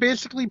the end,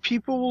 basically,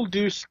 people will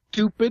do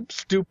stupid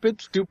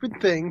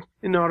things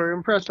in order to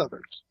impress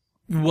others.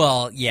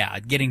 Well, yeah.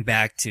 Getting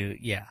back to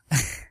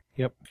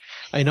Yep.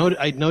 I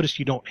noticed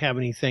you don't have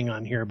anything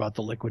on here about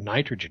the liquid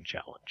nitrogen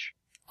challenge.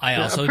 I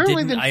also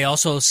didn't. I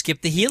also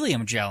skipped the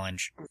helium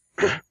challenge.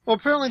 Well,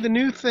 apparently the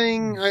new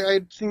thing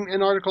I'd seen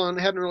an article on,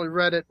 I hadn't really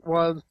read it,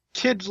 was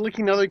kids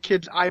licking other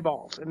kids'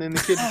 eyeballs, and then the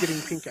kids getting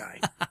pink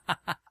eye.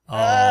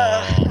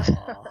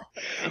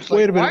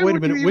 Wait a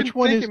minute. Which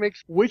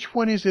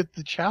one is it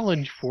the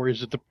challenge for?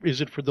 Is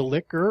it for the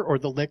licker or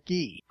the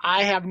lickee?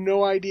 I have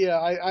no idea.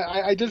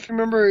 I just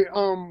remember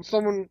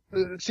someone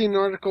seeing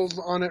articles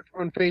on it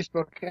on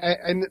Facebook.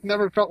 I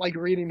never felt like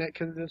reading it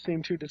because it just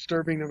seemed too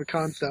disturbing of a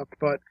concept,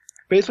 but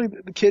basically,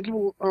 the kids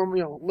will,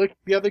 lick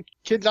the other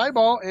kid's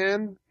eyeball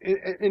and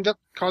it ends up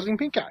causing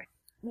pink eye.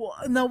 Well,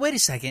 no, wait a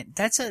second.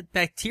 That's a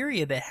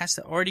bacteria that has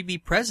to already be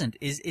present.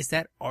 Is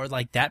that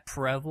that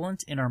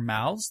prevalent in our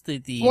mouths?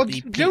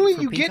 Generally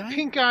you get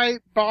pink eye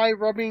by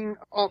rubbing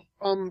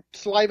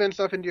saliva and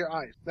stuff into your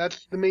eyes.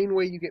 That's the main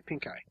way you get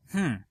pink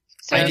eye.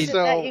 So is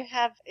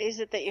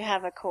it that you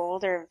have a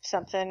cold or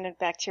something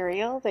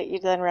bacterial that you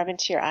then rub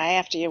into your eye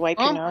after you wipe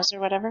your nose or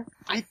whatever?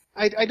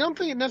 I don't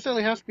think it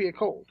necessarily has to be a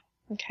cold.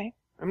 Okay.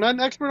 I'm not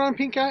an expert on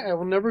pink eye. I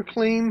will never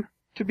claim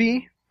to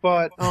be,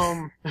 but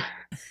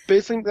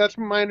basically that's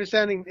what my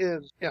understanding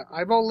is. Yeah,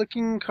 eyeball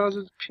licking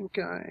causes pink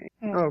eye.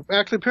 Oh,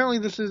 actually, apparently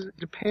this is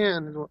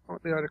Japan, is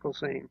what the article's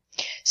saying.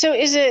 So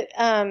is it?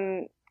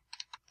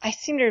 I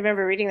seem to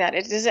remember reading that.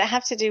 Does it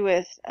have to do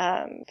with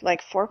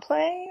like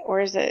foreplay, or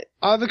is it?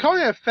 They're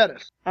calling it a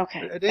fetish.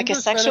 Okay, like a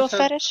sexual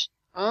fetish.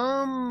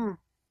 I'm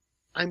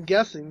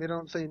guessing they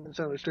don't say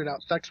necessarily straight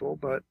out sexual,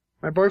 but.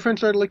 My boyfriend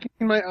started licking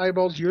my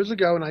eyeballs years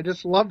ago, and I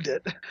just loved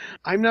it.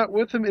 I'm not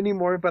with him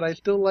anymore, but I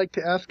still like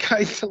to ask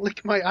guys to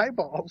lick my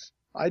eyeballs.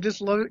 I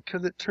just love it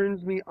because it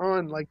turns me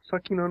on, like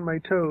sucking on my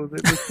toes.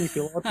 It makes me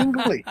feel all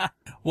tingly.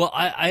 Well,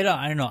 I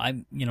don't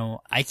know.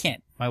 I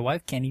can't. My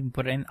wife can't even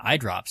put in eye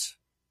drops.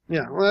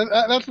 Yeah, well,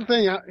 that's the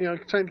thing.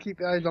 Trying to keep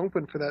the eyes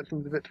open for that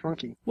seems a bit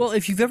funky. Well,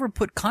 if you've ever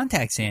put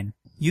contacts in,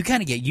 you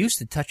kind of get used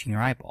to touching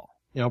your eyeball.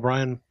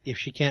 Brian, if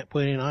she can't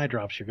put in eye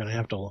drops, you're gonna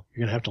have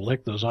to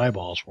lick those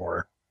eyeballs for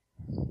her.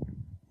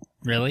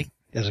 Really?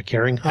 As a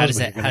caring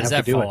husband, How does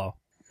that follow?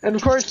 And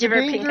of course, the Give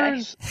her a pink eye.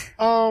 dangers.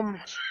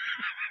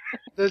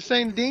 They're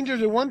saying the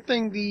dangers are one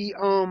thing.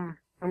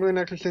 I'm going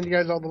to actually send you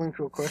guys all the links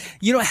real quick.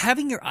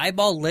 Having your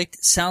eyeball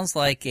licked sounds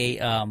like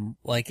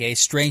a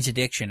Strange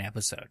Addiction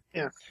episode.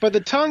 Yeah, but the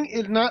tongue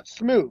is not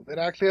smooth. It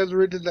actually has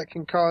ridges that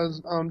can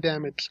cause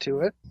damage to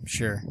it.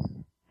 Sure.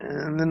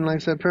 And then, like I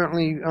said,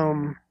 apparently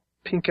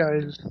pink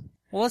eyes.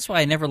 Well, that's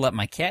why I never let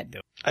my cat do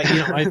it.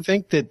 I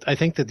think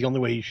that the only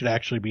way you should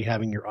actually be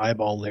having your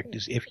eyeball licked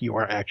is if you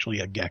are actually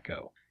a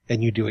gecko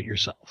and you do it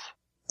yourself.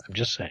 I'm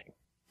just saying.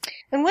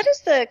 And what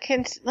is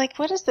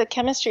the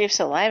chemistry of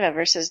saliva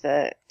versus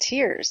the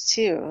tears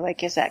too?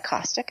 Like, is that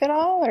caustic at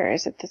all, or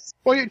is it this?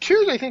 Well, your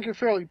tears, I think, are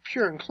fairly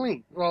pure and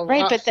clean. Well,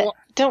 Right, but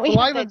don't we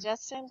saliva... have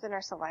digestives in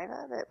our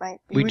saliva that might?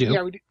 We do.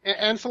 Yeah, we do.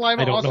 And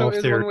saliva I don't also know if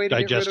is they're one way to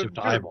digestive get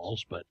to rid of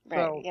eyeballs, but Right.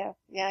 So-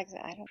 Yeah.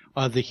 Exactly.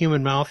 I don't. the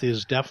human mouth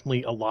is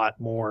definitely a lot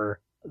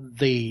more.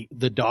 The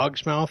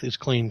dog's mouth is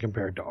clean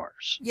compared to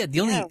ours. Yeah,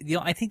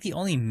 I think the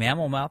only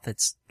mammal mouth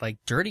that's like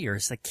dirtier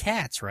is the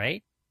cat's,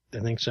 right? I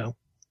think so.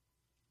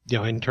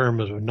 In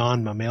terms of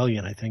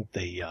non-mammalian, I think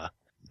the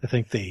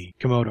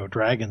Komodo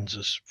dragons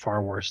is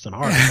far worse than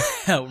ours.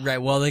 Right.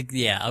 Well, the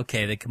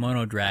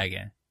Komodo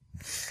dragon.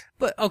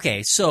 But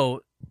okay,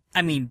 so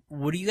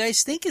what do you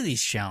guys think of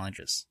these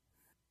challenges?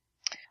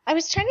 I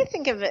was trying to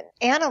think of an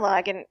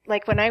analog, and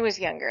like when I was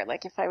younger,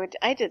 like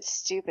I did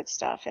stupid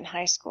stuff in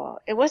high school.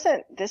 It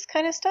wasn't this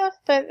kind of stuff,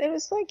 but it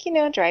was like,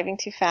 driving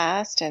too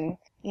fast and,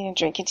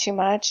 drinking too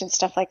much and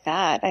stuff like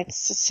that.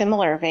 It's a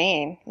similar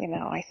vein,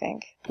 I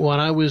think. When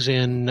I was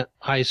in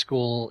high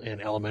school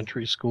and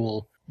elementary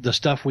school, the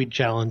stuff we'd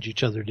challenge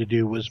each other to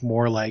do was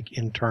more like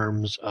in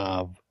terms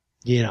of,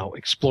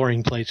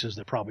 exploring places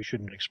that probably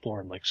shouldn't be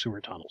explored, like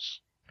sewer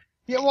tunnels.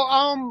 Yeah,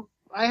 well,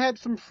 I had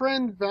some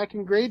friends back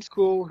in grade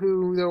school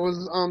who there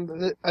was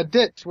a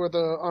ditch where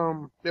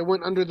they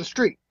went under the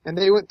street, and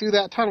they went through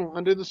that tunnel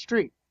under the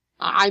street.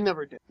 I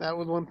never did. That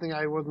was one thing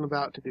I wasn't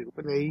about to do,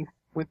 but they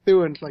went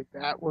through, and it's like,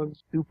 that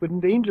was stupid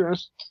and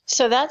dangerous.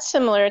 So that's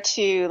similar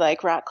to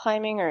like rock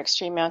climbing or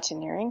extreme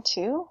mountaineering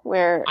too,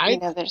 where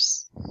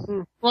there's.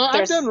 Well,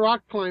 I've done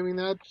rock climbing.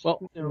 That's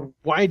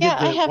why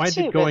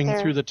did going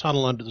through the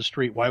tunnel under the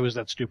street? Why was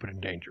that stupid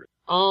and dangerous?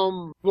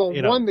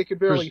 One, they could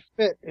barely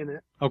fit in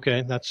it.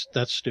 Okay, that's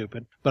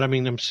stupid. But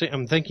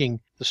I'm thinking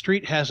the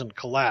street hasn't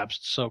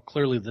collapsed, so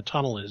clearly the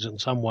tunnel is in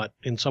some way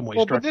structurally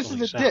sound. But this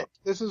is a ditch.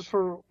 This is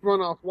for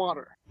runoff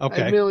water.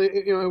 Okay.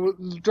 It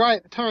was dry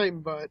at the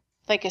time, but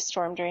like a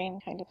storm drain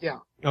kind of. Yeah.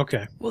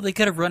 Okay. Well, they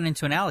could have run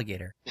into an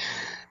alligator.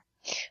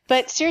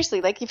 But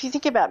seriously, like if you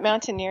think about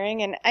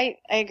mountaineering, and I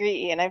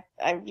agree, Ian,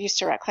 I've used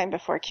to rock climb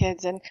before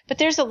kids, but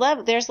there's a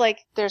level, there's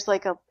like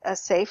a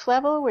safe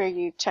level where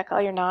you check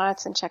all your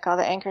knots and check all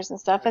the anchors and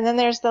stuff, and then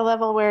there's the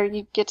level where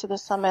you get to the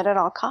summit at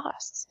all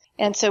costs.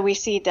 And so we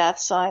see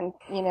deaths on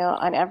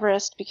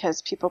Everest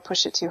because people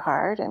push it too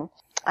hard, and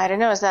I don't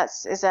know, is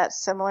that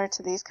similar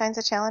to these kinds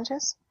of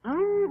challenges?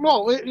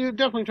 Well, you're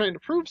definitely trying to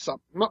prove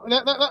something.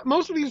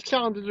 Most of these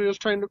challenges are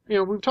just trying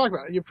to, we've talked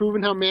about it. You're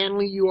proving how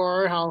manly you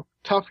are, how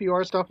tough you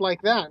are, stuff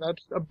like that.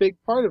 That's a big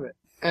part of it.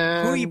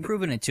 And who are you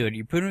proving it to? Are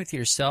you proving it to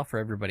yourself or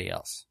everybody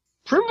else?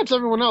 Proving it to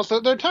everyone else. There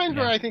are times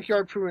where I think you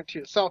are proving it to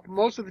yourself.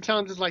 Most of the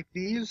challenges like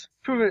these,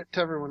 proving it to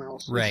everyone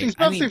else. Right.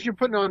 Especially if you're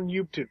putting it on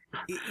YouTube.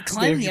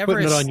 Climbing if you're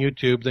Everest, putting it on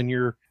YouTube, then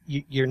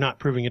you're not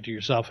proving it to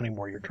yourself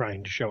anymore. You're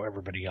trying to show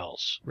everybody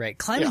else. Right.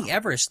 Climbing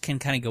Everest can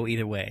kind of go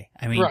either way.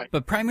 Right.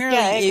 But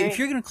primarily, if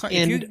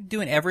you're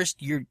doing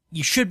Everest, you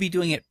should be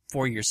doing it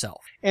for yourself.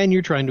 And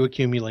you're trying to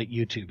accumulate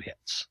YouTube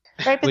hits.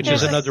 Right, which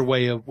is another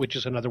way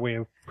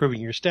of proving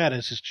your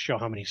status, is to show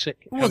how many hits.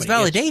 Well, it's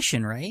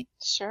validation, right?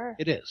 Sure.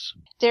 It is.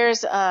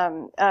 There's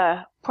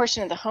a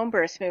portion of the home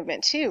birth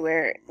movement too,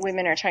 where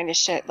women are trying to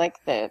show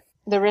like the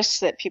risks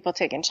that people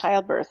take in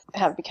childbirth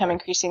have become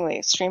increasingly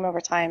extreme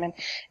over time, and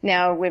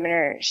now women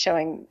are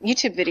showing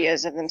YouTube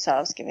videos of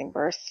themselves giving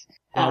birth.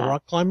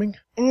 Rock climbing?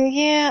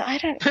 Yeah, I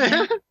don't.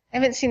 I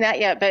haven't seen that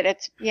yet, but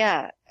it's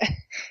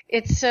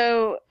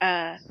so,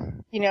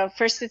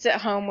 first it's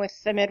at home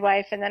with the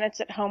midwife, and then it's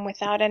at home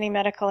without any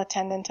medical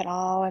attendant at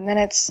all, and then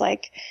it's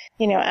like,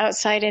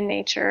 outside in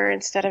nature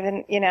instead of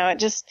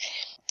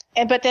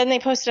but then they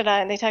post it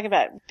on, they talk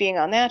about being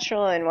all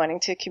natural and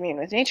wanting to commune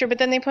with nature, but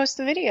then they post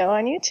the video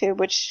on YouTube,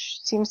 which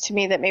seems to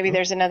me that maybe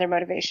there's another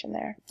motivation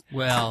there.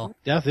 Well,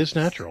 death is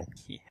natural.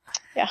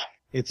 Yeah.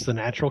 It's the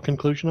natural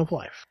conclusion of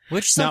life.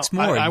 Which sucks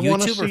more,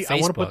 YouTube or Facebook? I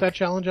want to put that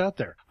challenge out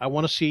there. I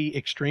want to see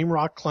extreme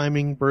rock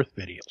climbing birth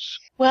videos.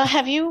 Well,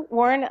 have you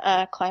worn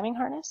a climbing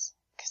harness?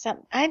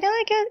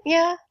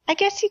 I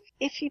guess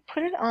if you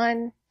put it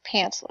on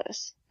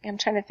pantsless, I'm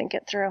trying to think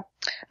it through.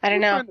 I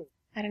don't know.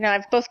 I don't know.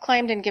 I've both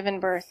claimed and given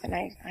birth, and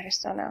I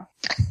just don't know.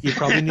 You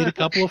probably need a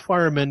couple of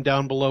firemen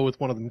down below with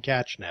one of them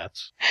catch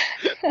nets.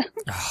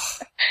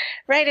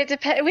 Right.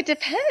 It would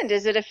depend.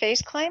 Is it a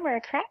face climb or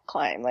a crack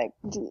climb? Like,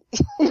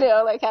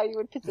 like how you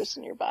would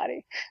position your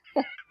body.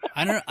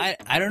 I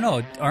don't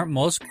know. Aren't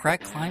most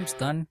crack climbs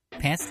done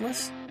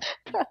pantsless?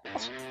 And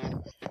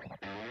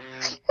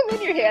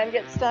then your hand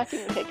gets stuck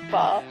and you take a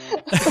fall.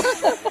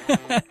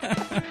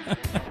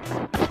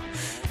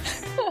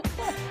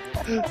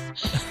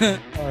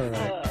 All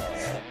right.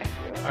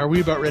 Are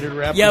we about ready to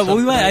wrap this up? Yeah,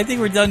 well, I think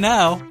we're done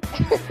now.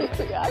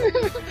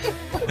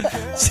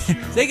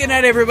 Say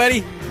goodnight,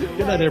 everybody.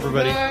 Good night,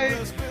 everybody.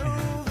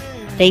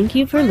 Thank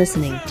you for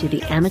listening to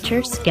the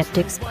Amateur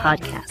Skeptics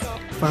Podcast.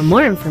 For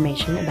more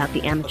information about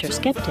the Amateur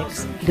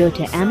Skeptics, go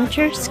to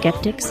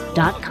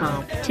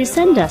amateurskeptics.com. To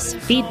send us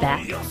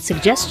feedback,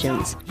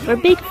 suggestions, or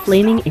big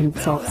flaming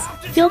insults,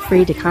 feel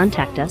free to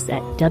contact us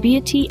at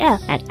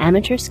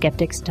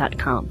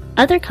WTF@amateurskeptics.com.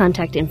 Other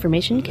contact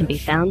information can be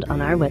found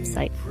on our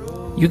website.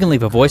 You can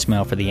leave a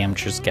voicemail for the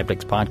Amateur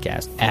Skeptics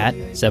Podcast at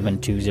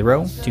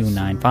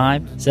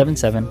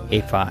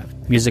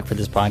 720-295-7785. Music for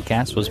this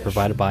podcast was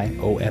provided by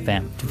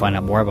OFM. To find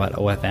out more about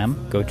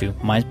OFM, go to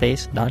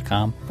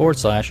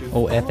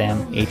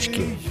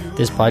myspace.com/OFMHQ.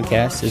 This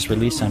podcast is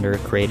released under a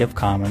Creative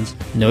Commons,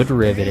 No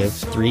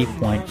Derivatives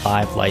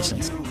 3.5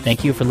 license.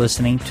 Thank you for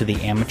listening to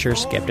the Amateur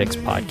Skeptics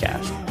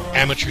Podcast.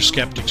 Amateur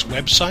Skeptics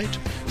website,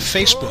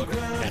 Facebook,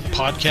 and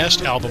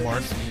podcast album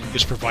art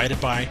is provided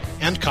by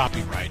and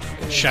copyright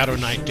Shadow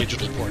Knight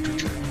Digital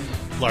Portraiture.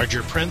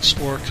 Larger prints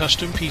or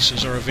custom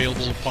pieces are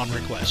available upon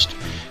request.